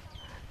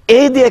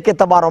এই দিয়ে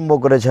কিতাব আরম্ভ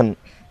করেছেন।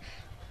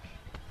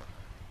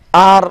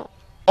 আর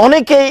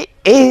অনেকেই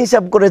এই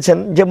হিসাব করেছেন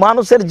যে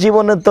মানুষের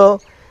জীবনে তো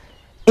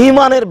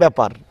ঈমানের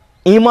ব্যাপার,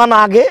 ঈমান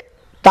আগে,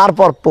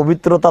 তারপর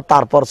পবিত্রতা,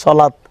 তারপর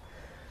সালাত,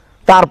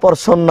 তারপর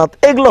সুন্নাত,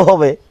 এগুলো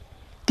হবে।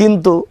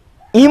 কিন্তু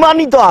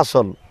ঈমানই তো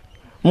আসল।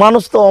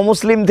 মানুষ তো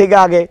অমুসলিম থেকে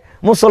আগে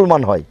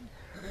মুসলমান হয়,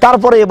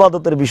 তারপরে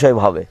ইবাদতের বিষয়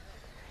ভাবে।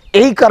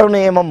 এই কারণে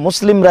ইমাম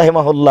মুসলিম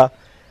রাহিমাহুল্লাহ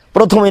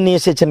প্রথমে নিয়ে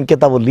এসেছেন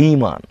কিতাবুল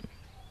ঈমান।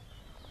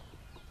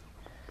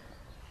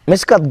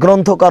 মিশকাত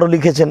গ্রন্থকারও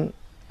লিখেছেন,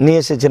 নিয়ে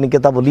এসেছেন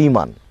কিতাবুল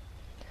ঈমান।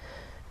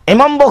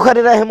 ইমাম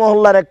বুখারী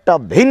রাহিমাহুল্লাহর একটা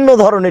ভিন্ন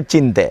ধরনের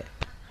চিন্তা।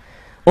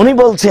 উনি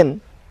বলছেন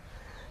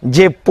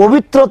যে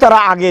পবিত্রতার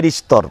আগের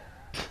স্তর,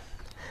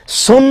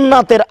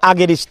 সুন্নাতের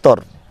আগের স্তর,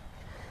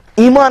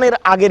 ঈমানের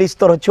আগের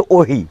স্তর হচ্ছে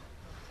ওহী।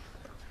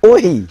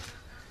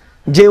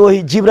 যে ওহী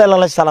জিবরাইল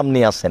আলাইহিস সালাম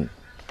নিয়ে আসেন।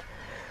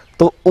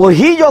 তো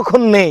ওহী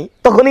যখন নেই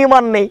তখন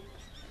ঈমান নেই।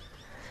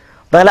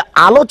 তাহলে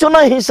আলোচনা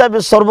হিসাবে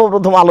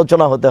সর্বপ্রথম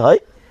আলোচনা হতে হয়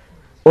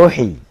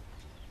ওহী।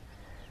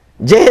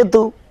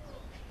 যেহেতু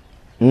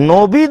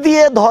নবী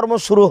দিয়ে ধর্ম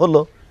শুরু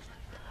হলো,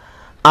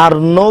 আর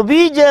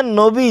নবী যে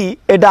নবী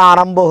এটা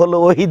আরম্ভ হলো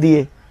ওহী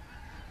দিয়ে।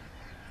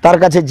 তার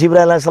কাছে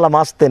জিবরাইল আলাইহিস সালাম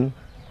আসতেন,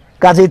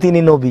 কাজেই তিনি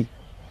নবী।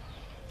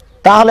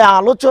 তাহলে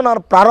আলোচনার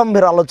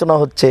প্রারম্ভের আলোচনা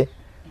হচ্ছে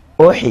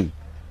ওহী।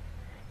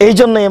 এই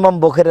জন্য ইমাম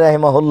বুখারী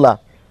রাহিমাহুল্লাহ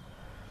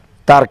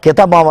তার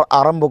কিতাব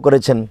আরম্ভ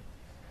করেছেন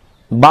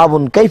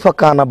বাবুন কাইফা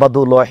কানা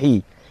বাদুল ওহী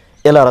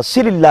ইলা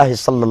রাসূলিল্লাহ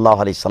সাল্লাল্লাহু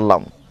আলাইহি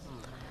সাল্লাম।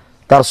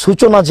 তার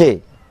সূচনা যে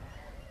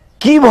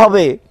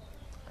কিভাবে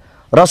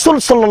রাসূল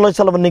সাল্লাল্লাহু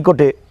আলাইহি সাল্লামের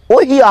নিকটে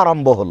ওহী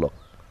আরম্ভ হলো,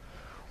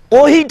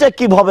 ওহীটা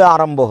কিভাবে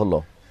আরম্ভ হলো,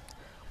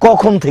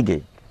 কখন থেকে,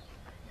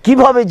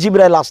 কিভাবে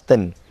জিবরাইল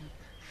আসতেন,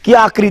 কি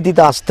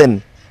আকৃতিতে আসতেন,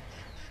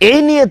 এই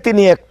নিয়ে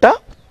তিনি একটা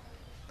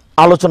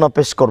আলোচনা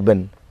পেশ করবেন।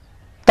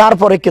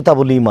 তারপরে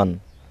কিতাবুল ঈমান,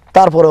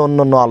 তারপরে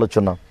অন্যান্য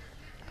আলোচনা।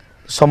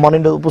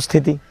 সম্মানিত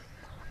উপস্থিতি,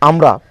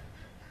 আমরা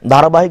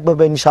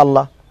ধারাবাহিকভাবে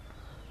ইনশাআল্লাহ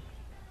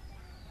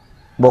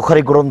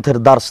বুখারী গ্রন্থের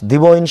দার্স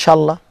দিব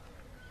ইনশাআল্লাহ।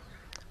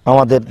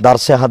 আমাদের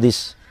দার্সে হাদিস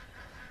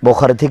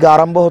বুখারী থেকে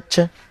আরম্ভ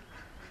হচ্ছে।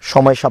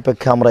 সময়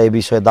সাপেক্ষে আমরা এই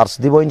বিষয়ে দার্স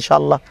দিব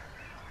ইনশাআল্লাহ।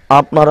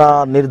 আপনারা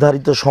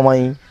নির্ধারিত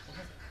সময়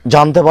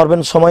জানতে পারবেন,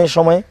 সময়ে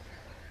সময়ে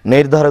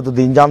নির্ধারিত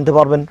দিন জানতে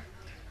পারবেন।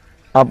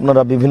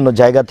 আপনারা বিভিন্ন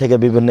জায়গা থেকে,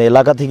 বিভিন্ন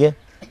এলাকা থেকে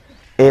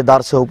এই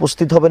দার্সে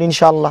উপস্থিত হবেন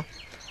ইনশাআল্লাহ।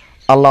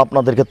 আল্লাহ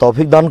আপনাদেরকে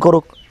তৌফিক দান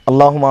করুক,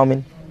 আল্লাহুম্মা আমিন।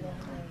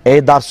 এই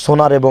দার্স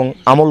শোনার এবং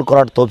আমল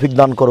করার তৌফিক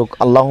দান করুক,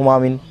 আল্লাহুম্মা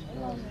আমিন।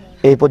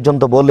 এই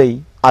পর্যন্ত বলেই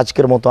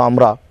আজকের মতো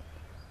আমরা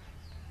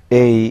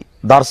এই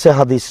দার্সে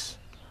হাদিস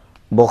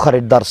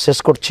বুখারীর দার্স শেষ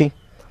করছি।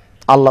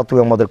 আল্লাহ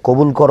তুমি আমাদের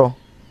কবুল করো,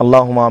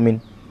 আল্লাহুম্মা আমিন।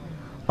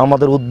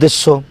 আমাদের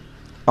উদ্দেশ্য,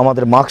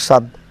 আমাদের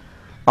মাকসাদ,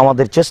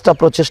 আমাদের চেষ্টা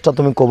প্রচেষ্টা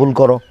তুমি কবুল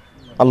করো,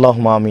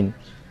 আল্লাহুম্মা আমিন।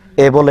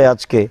 এ বলে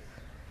আজকে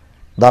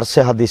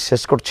দার্সে হাদিস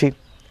শেষ করছি।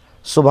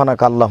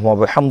 সুবহানাকা আল্লাহুম্মা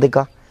ওয়া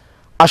বিহামদিকা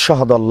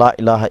আশহাদু আল্লা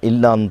ইলাহা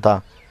ইল্লা আনতা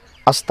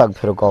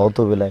আস্তাগফিরুকা ওয়া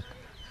আতুবু ইলাইক।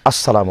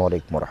 আসসালামু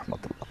আলাইকুম ওয়া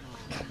রাহমাতুল্লাহ।